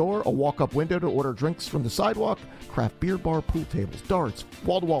through the door, a walk-up window to order drinks from the sidewalk, craft beer bar, pool tables, darts,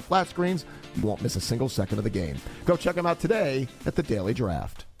 wall-to-wall flat screens. You won't miss a single second of the game. Go check them out today at the Daily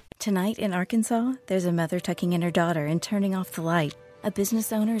Draft. Tonight in Arkansas, there's a mother tucking in her daughter and turning off the light. A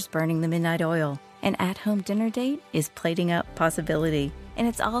business owner is burning the midnight oil. An at-home dinner date is plating up possibility. And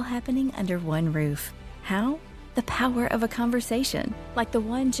it's all happening under one roof. How? The power of a conversation, like the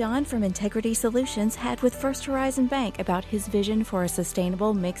one John from Integrity Solutions had with First Horizon Bank about his vision for a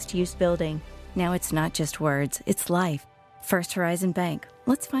sustainable mixed-use building. Now it's not just words, it's life. First Horizon Bank.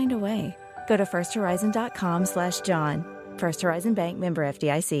 Let's find a way. Go to firsthorizon.com/John. First Horizon Bank, member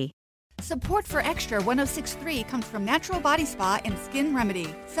FDIC. Support for Extra 106.3 comes from Natural Body Spa and Skin Remedy,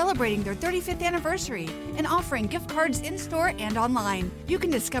 celebrating their 35th anniversary and offering gift cards in-store and online. You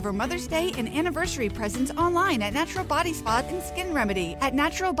can discover Mother's Day and anniversary presents online at Natural Body Spa and Skin Remedy at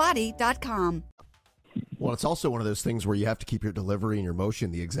naturalbody.com. Well, it's also one of those things where you have to keep your delivery and your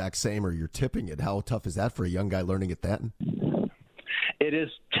motion the exact same or you're tipping it. How tough is that for a young guy learning at that? It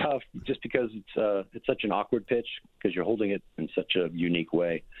is tough just because it's such an awkward pitch because you're holding it in such a unique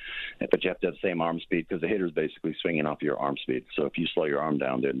way. But you have to have the same arm speed because the hitter's basically swinging off your arm speed. So if you slow your arm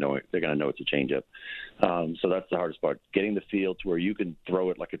down, they're going to know it's a changeup. So that's the hardest part, getting the feel to where you can throw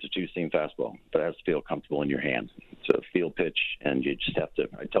it like it's a two-seam fastball, but it has to feel comfortable in your hand. So field pitch, and you just have to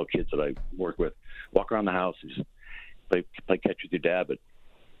 – I tell kids that I work with, walk around the house and just play catch with your dad, but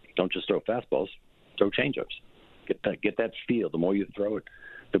don't just throw fastballs, throw changeups. Get that feel. The more you throw it,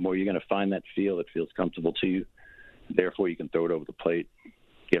 the more you're going to find that feel that feels comfortable to you. Therefore, you can throw it over the plate,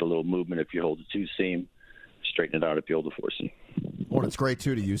 get a little movement if you hold a two-seam, straighten it out if you hold a four-seam. Well, it's great,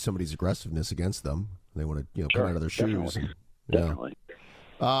 too, to use somebody's aggressiveness against them. They want to come out of their shoes. Definitely.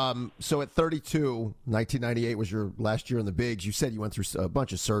 So at 32, 1998 was your last year in the bigs. You said you went through a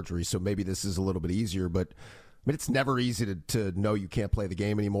bunch of surgeries, so maybe this is a little bit easier, but it's never easy to know you can't play the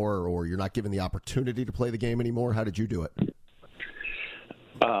game anymore or you're not given the opportunity to play the game anymore. How did you do it?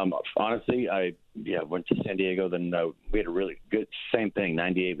 Honestly, I went to San Diego. Then we had a really good, same thing,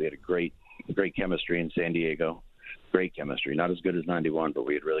 98. We had a great chemistry in San Diego. Great chemistry. Not as good as 91, but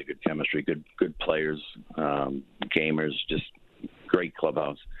we had really good chemistry, good players, gamers, just great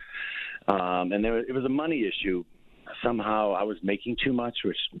clubhouse. And it was a money issue. Somehow I was making too much,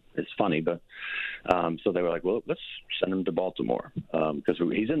 which is funny, but so they were like, well, let's send him to Baltimore because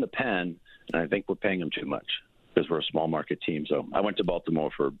he's in the pen, and I think we're paying him too much because we're a small market team. So I went to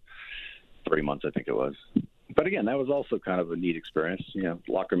Baltimore for 3 months, I think it was. But again, that was also kind of a neat experience.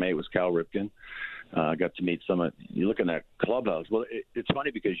 Locker mate was Cal Ripken. I got to meet you look in that clubhouse. Well, it's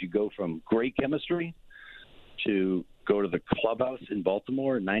funny because you go from great chemistry to go to the clubhouse in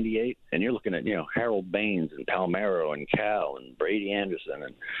Baltimore in 98, and you're looking at, Harold Baines and Palmeiro and Cal and Brady Anderson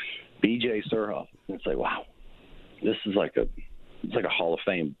and B.J. Surhoff. And it's like, wow, this is like a Hall of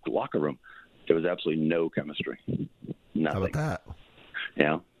Fame locker room. There was absolutely no chemistry. Nothing. How about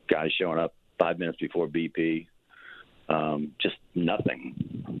that? Guys showing up 5 minutes before BP. Just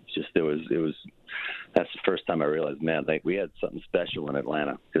nothing. Just it was. That's the first time I realized, man, we had something special in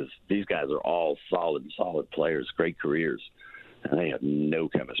Atlanta because these guys are all solid players, great careers, and they have no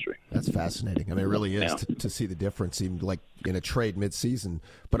chemistry. That's fascinating. I mean, it really is to see the difference, even like in a trade midseason.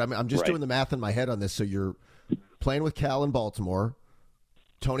 But I'm just doing the math in my head on this. So you're playing with Cal in Baltimore,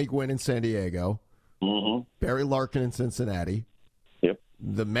 Tony Gwynn in San Diego, Barry Larkin in Cincinnati. Yep.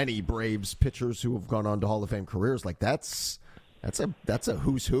 The many Braves pitchers who have gone on to Hall of Fame careers, like that's a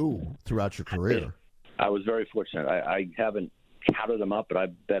who's who throughout your career. I was very fortunate. I haven't counted them up, but I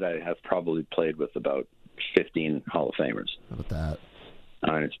bet I have probably played with about 15 Hall of Famers. How about that?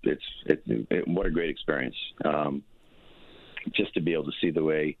 And it's what a great experience. Just to be able to see the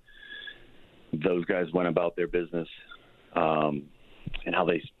way those guys went about their business and how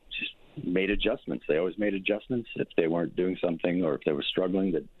they just made adjustments. They always made adjustments if they weren't doing something or if they were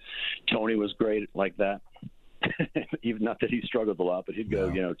struggling. That Tony was great like that. Even not that he struggled a lot, but he'd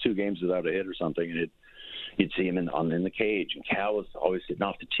go, 2 games without a hit or something, and you'd see him in the cage. And Cal was always hitting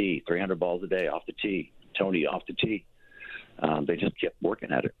off the tee, 300 balls a day off the tee. Tony off the tee. They just kept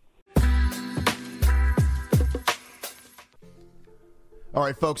working at it. All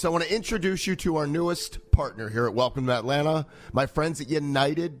right, folks, I want to introduce you to our newest partner here at Welcome to Atlanta, my friends at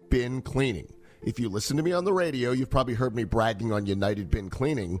United Bin Cleaning. If you listen to me on the radio, you've probably heard me bragging on United Bin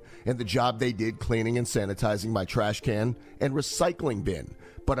Cleaning and the job they did cleaning and sanitizing my trash can and recycling bin.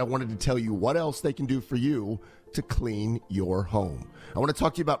 But I wanted to tell you what else they can do for you to clean your home. I want to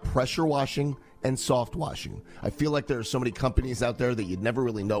talk to you about pressure washing and soft washing. I feel like there are so many companies out there that you'd never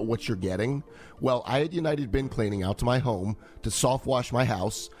really know what you're getting. Well, I had United Bin Cleaning out to my home to soft wash my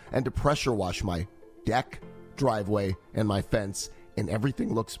house and to pressure wash my deck, driveway, and my fence, and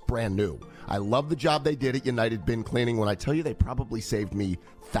everything looks brand new. I love the job they did at United Bin Cleaning. When I tell you they probably saved me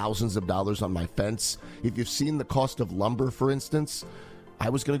thousands of dollars on my fence. If you've seen the cost of lumber, for instance, I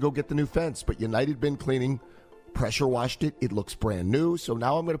was going to go get the new fence, but United Bin Cleaning pressure washed it. It looks brand new. So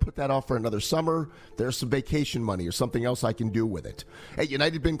now I'm going to put that off for another summer. There's some vacation money or something else I can do with it. At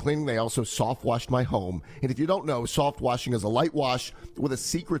United Bin Cleaning, they also soft washed my home. And if you don't know, soft washing is a light wash with a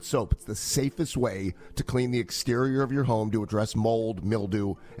secret soap. It's the safest way to clean the exterior of your home to address mold,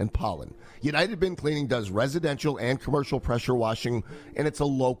 mildew, and pollen. United Bin Cleaning does residential and commercial pressure washing, and it's a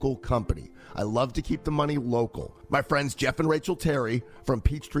local company. I love to keep the money local. My friends Jeff and Rachel Terry from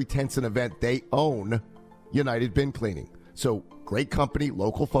Peachtree Tents and Event, they own United Bin Cleaning. So great company,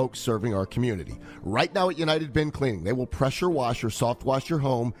 local folks serving our community. Right now at United Bin Cleaning, they will pressure wash or soft wash your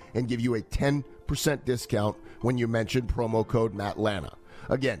home and give you a 10% discount when you mention promo code MATTLANA.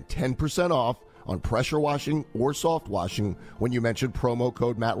 Again, 10% off on pressure washing or soft washing when you mention promo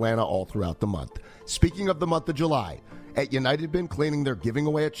code MATTLANA all throughout the month. Speaking of the month of July, At United Bin Cleaning, they're giving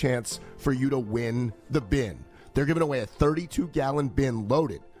away a chance for you to win the bin. They're giving away a 32-gallon bin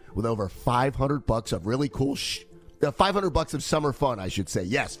loaded with over $500 of really cool $500 of summer fun, I should say.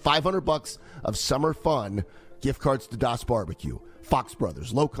 Yes, $500 of summer fun gift cards to Das Barbecue, Fox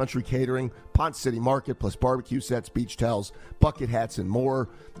Brothers, Low Country Catering, Ponce City Market, plus barbecue sets, beach towels, bucket hats, and more.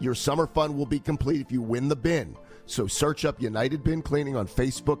 Your summer fun will be complete if you win the bin. So search up United Bin Cleaning on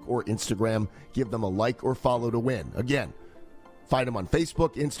Facebook or Instagram. Give them a like or follow to win. Again, find them on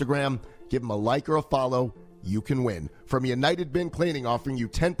Facebook, Instagram. Give them a like or a follow. You can win. From United Bin Cleaning, offering you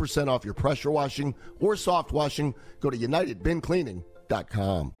 10% off your pressure washing or soft washing. Go to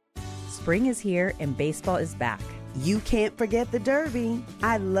UnitedBinCleaning.com. Spring is here and baseball is back. You can't forget the Derby.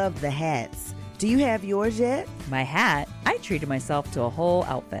 I love the hats. Do you have yours yet? My hat? I treated myself to a whole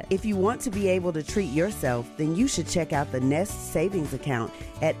outfit. If you want to be able to treat yourself, then you should check out the Nest Savings Account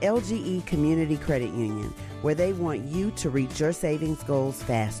at LGE Community Credit Union, where they want you to reach your savings goals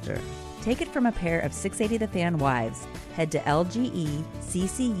faster. Take it from a pair of 680 The Fan wives. Head to lgeccu.org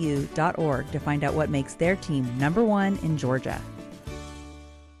to find out what makes their team #1 in Georgia.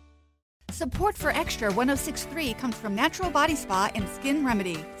 Support for Extra 106.3 comes from Natural Body Spa and Skin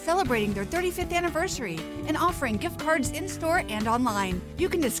Remedy, celebrating their 35th anniversary and offering gift cards in-store and online. You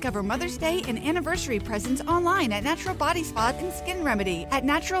can discover Mother's Day and anniversary presents online at Natural Body Spa and Skin Remedy at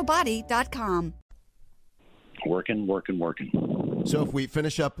naturalbody.com. Working. So if we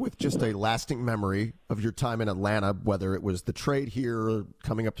finish up with just a lasting memory of your time in Atlanta, whether it was the trade here,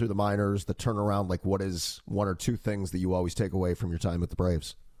 coming up through the minors, the turnaround, like what is one or two things that you always take away from your time with the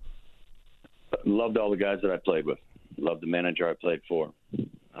Braves? Loved all the guys that I played with. Loved the manager I played for.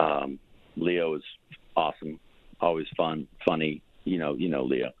 Leo is awesome. Always fun, funny. You know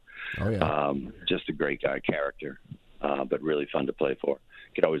Leo. Oh, yeah. Just a great guy, character, but really fun to play for.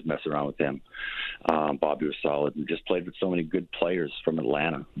 Could always mess around with him. Bobby was solid and just played with so many good players from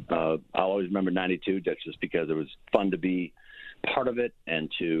Atlanta. I'll always remember 92 just because it was fun to be part of it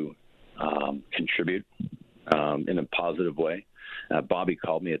and to contribute in a positive way. Bobby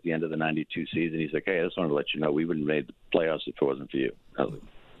called me at the end of the 92 season. He's like, hey, I just wanted to let you know we wouldn't have made the playoffs if it wasn't for you. I was like,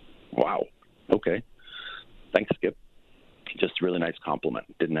 wow, okay. Thanks, Skip. Just a really nice compliment.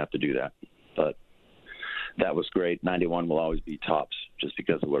 Didn't have to do that. But that was great. 91 will always be tops just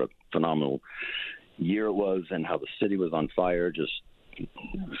because of what a phenomenal year it was and how the city was on fire. Just it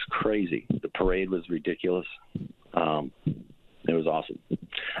was crazy. The parade was ridiculous. It was awesome.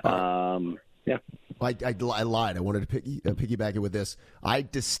 Yeah. I lied. I wanted to piggyback it with this. I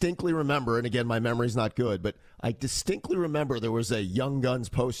distinctly remember, and again, my memory's not good, but I distinctly remember there was a Young Guns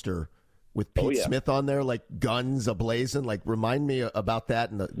poster with Pete Smith on there, like guns ablazing. Like, remind me about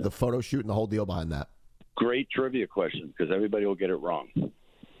that and the photo shoot and the whole deal behind that. Great trivia question because everybody will get it wrong. Do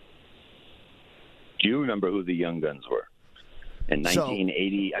you remember who the Young Guns were? In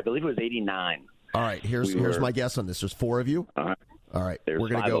 1980, I believe it was 89. All right, here's my guess on this. There's four of you. All right. We're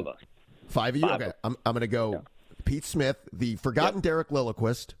going to go. 5 of us. 5 of you? Okay. I'm going to go Pete Smith, the forgotten Derek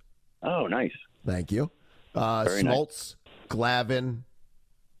Lilliquist. Oh, nice. Thank you. Very Smoltz, Glavin.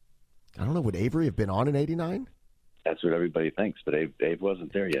 I don't know. Would Avery have been on in 89? That's what everybody thinks, but Abe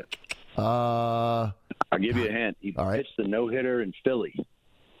wasn't there yet. I'll give you a hint. He pitched the no-hitter in Philly.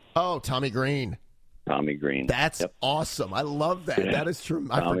 Oh, Tommy Green. Tommy Green. That's awesome. I love that. Yeah. That is true.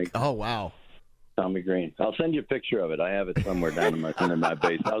 Oh, wow. Tommy Green. I'll send you a picture of it. I have it somewhere down in my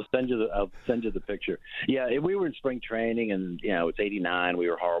base. I'll send you the picture. Yeah, we were in spring training, and it's 89. We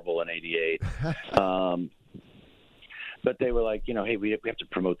were horrible in 88. But they were like, hey, we have to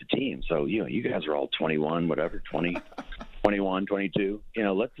promote the team. So you guys are all 21, whatever, 20, 21, 22.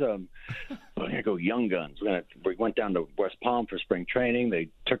 Let's we're gonna go Young Guns. We went down to West Palm for spring training. They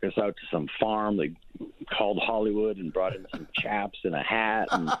took us out to some farm. They called Hollywood and brought in some chaps and a hat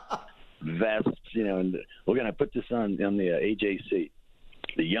and vests, and we're going to put this on the AJC,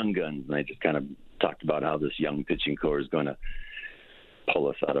 the Young Guns. And I just kind of talked about how this young pitching core is going to pull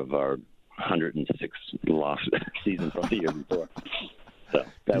us out of our 106 loss season from the year before. So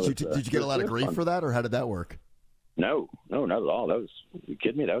did you get a lot of grief for that, or how did that work? No, not at all. Are you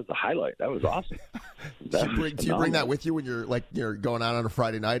kidding me? That was the highlight. That was awesome. Do you bring that with you when you're going out on a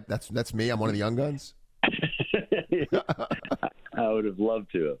Friday night? That's me. I'm one of the Young Guns. I would have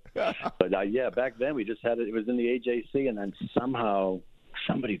loved to have. But, back then we just had it. It was in the AJC, and then somehow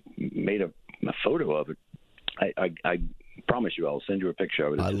somebody made a photo of it. I promise you I'll send you a picture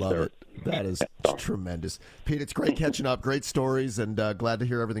of it. I love it. That is tremendous. Pete, it's great catching up. Great stories, and glad to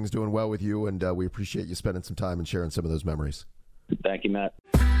hear everything's doing well with you, and we appreciate you spending some time and sharing some of those memories. Thank you, Matt.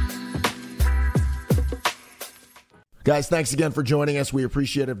 Guys, thanks again for joining us. We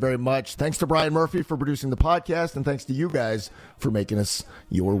appreciate it very much. Thanks to Brian Murphy for producing the podcast, and thanks to you guys for making us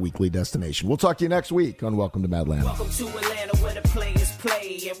your weekly destination. We'll talk to you next week on Welcome to Mad Atlanta. Welcome to Atlanta where the players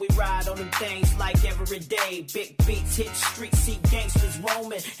play, and we ride on them things like every day. Big beats hit streets, see gangsters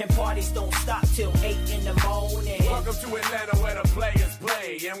roaming, and parties don't stop till 8 in the morning. Welcome to Atlanta where the players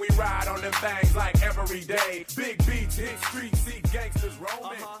play, and we ride on them things like every day. Big beats hit streets, see gangsters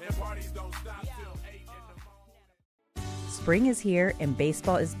roaming, and parties don't stop till 8 in the morning. Spring is here and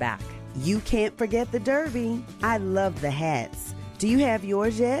baseball is back. You can't forget the Derby. I love the hats. Do you have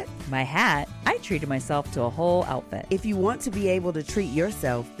yours yet? My hat? I treated myself to a whole outfit. If you want to be able to treat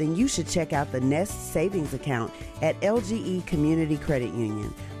yourself, then you should check out the Nest Savings Account at LGE Community Credit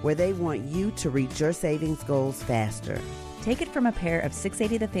Union, where they want you to reach your savings goals faster. Take it from a pair of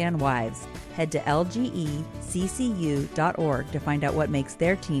 680 The Fan wives. Head to lgeccu.org to find out what makes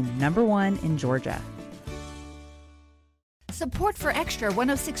their team #1 in Georgia. Support for Extra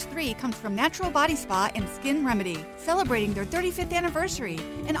 106.3 comes from Natural Body Spa and Skin Remedy, celebrating their 35th anniversary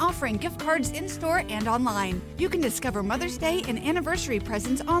and offering gift cards in-store and online. You can discover Mother's Day and anniversary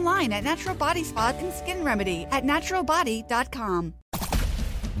presents online at Natural Body Spa and Skin Remedy at naturalbody.com.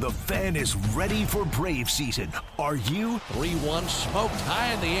 The Fan is ready for Brave season. Are you? 3-1 smoked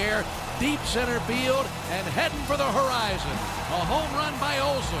high in the air, deep center field, and heading for the horizon. A home run by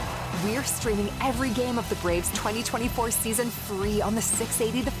Olsen. We're streaming every game of the Braves 2024 season free on the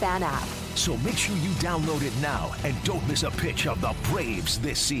 680 The Fan app. So make sure you download it now and don't miss a pitch of the Braves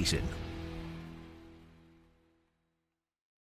this season.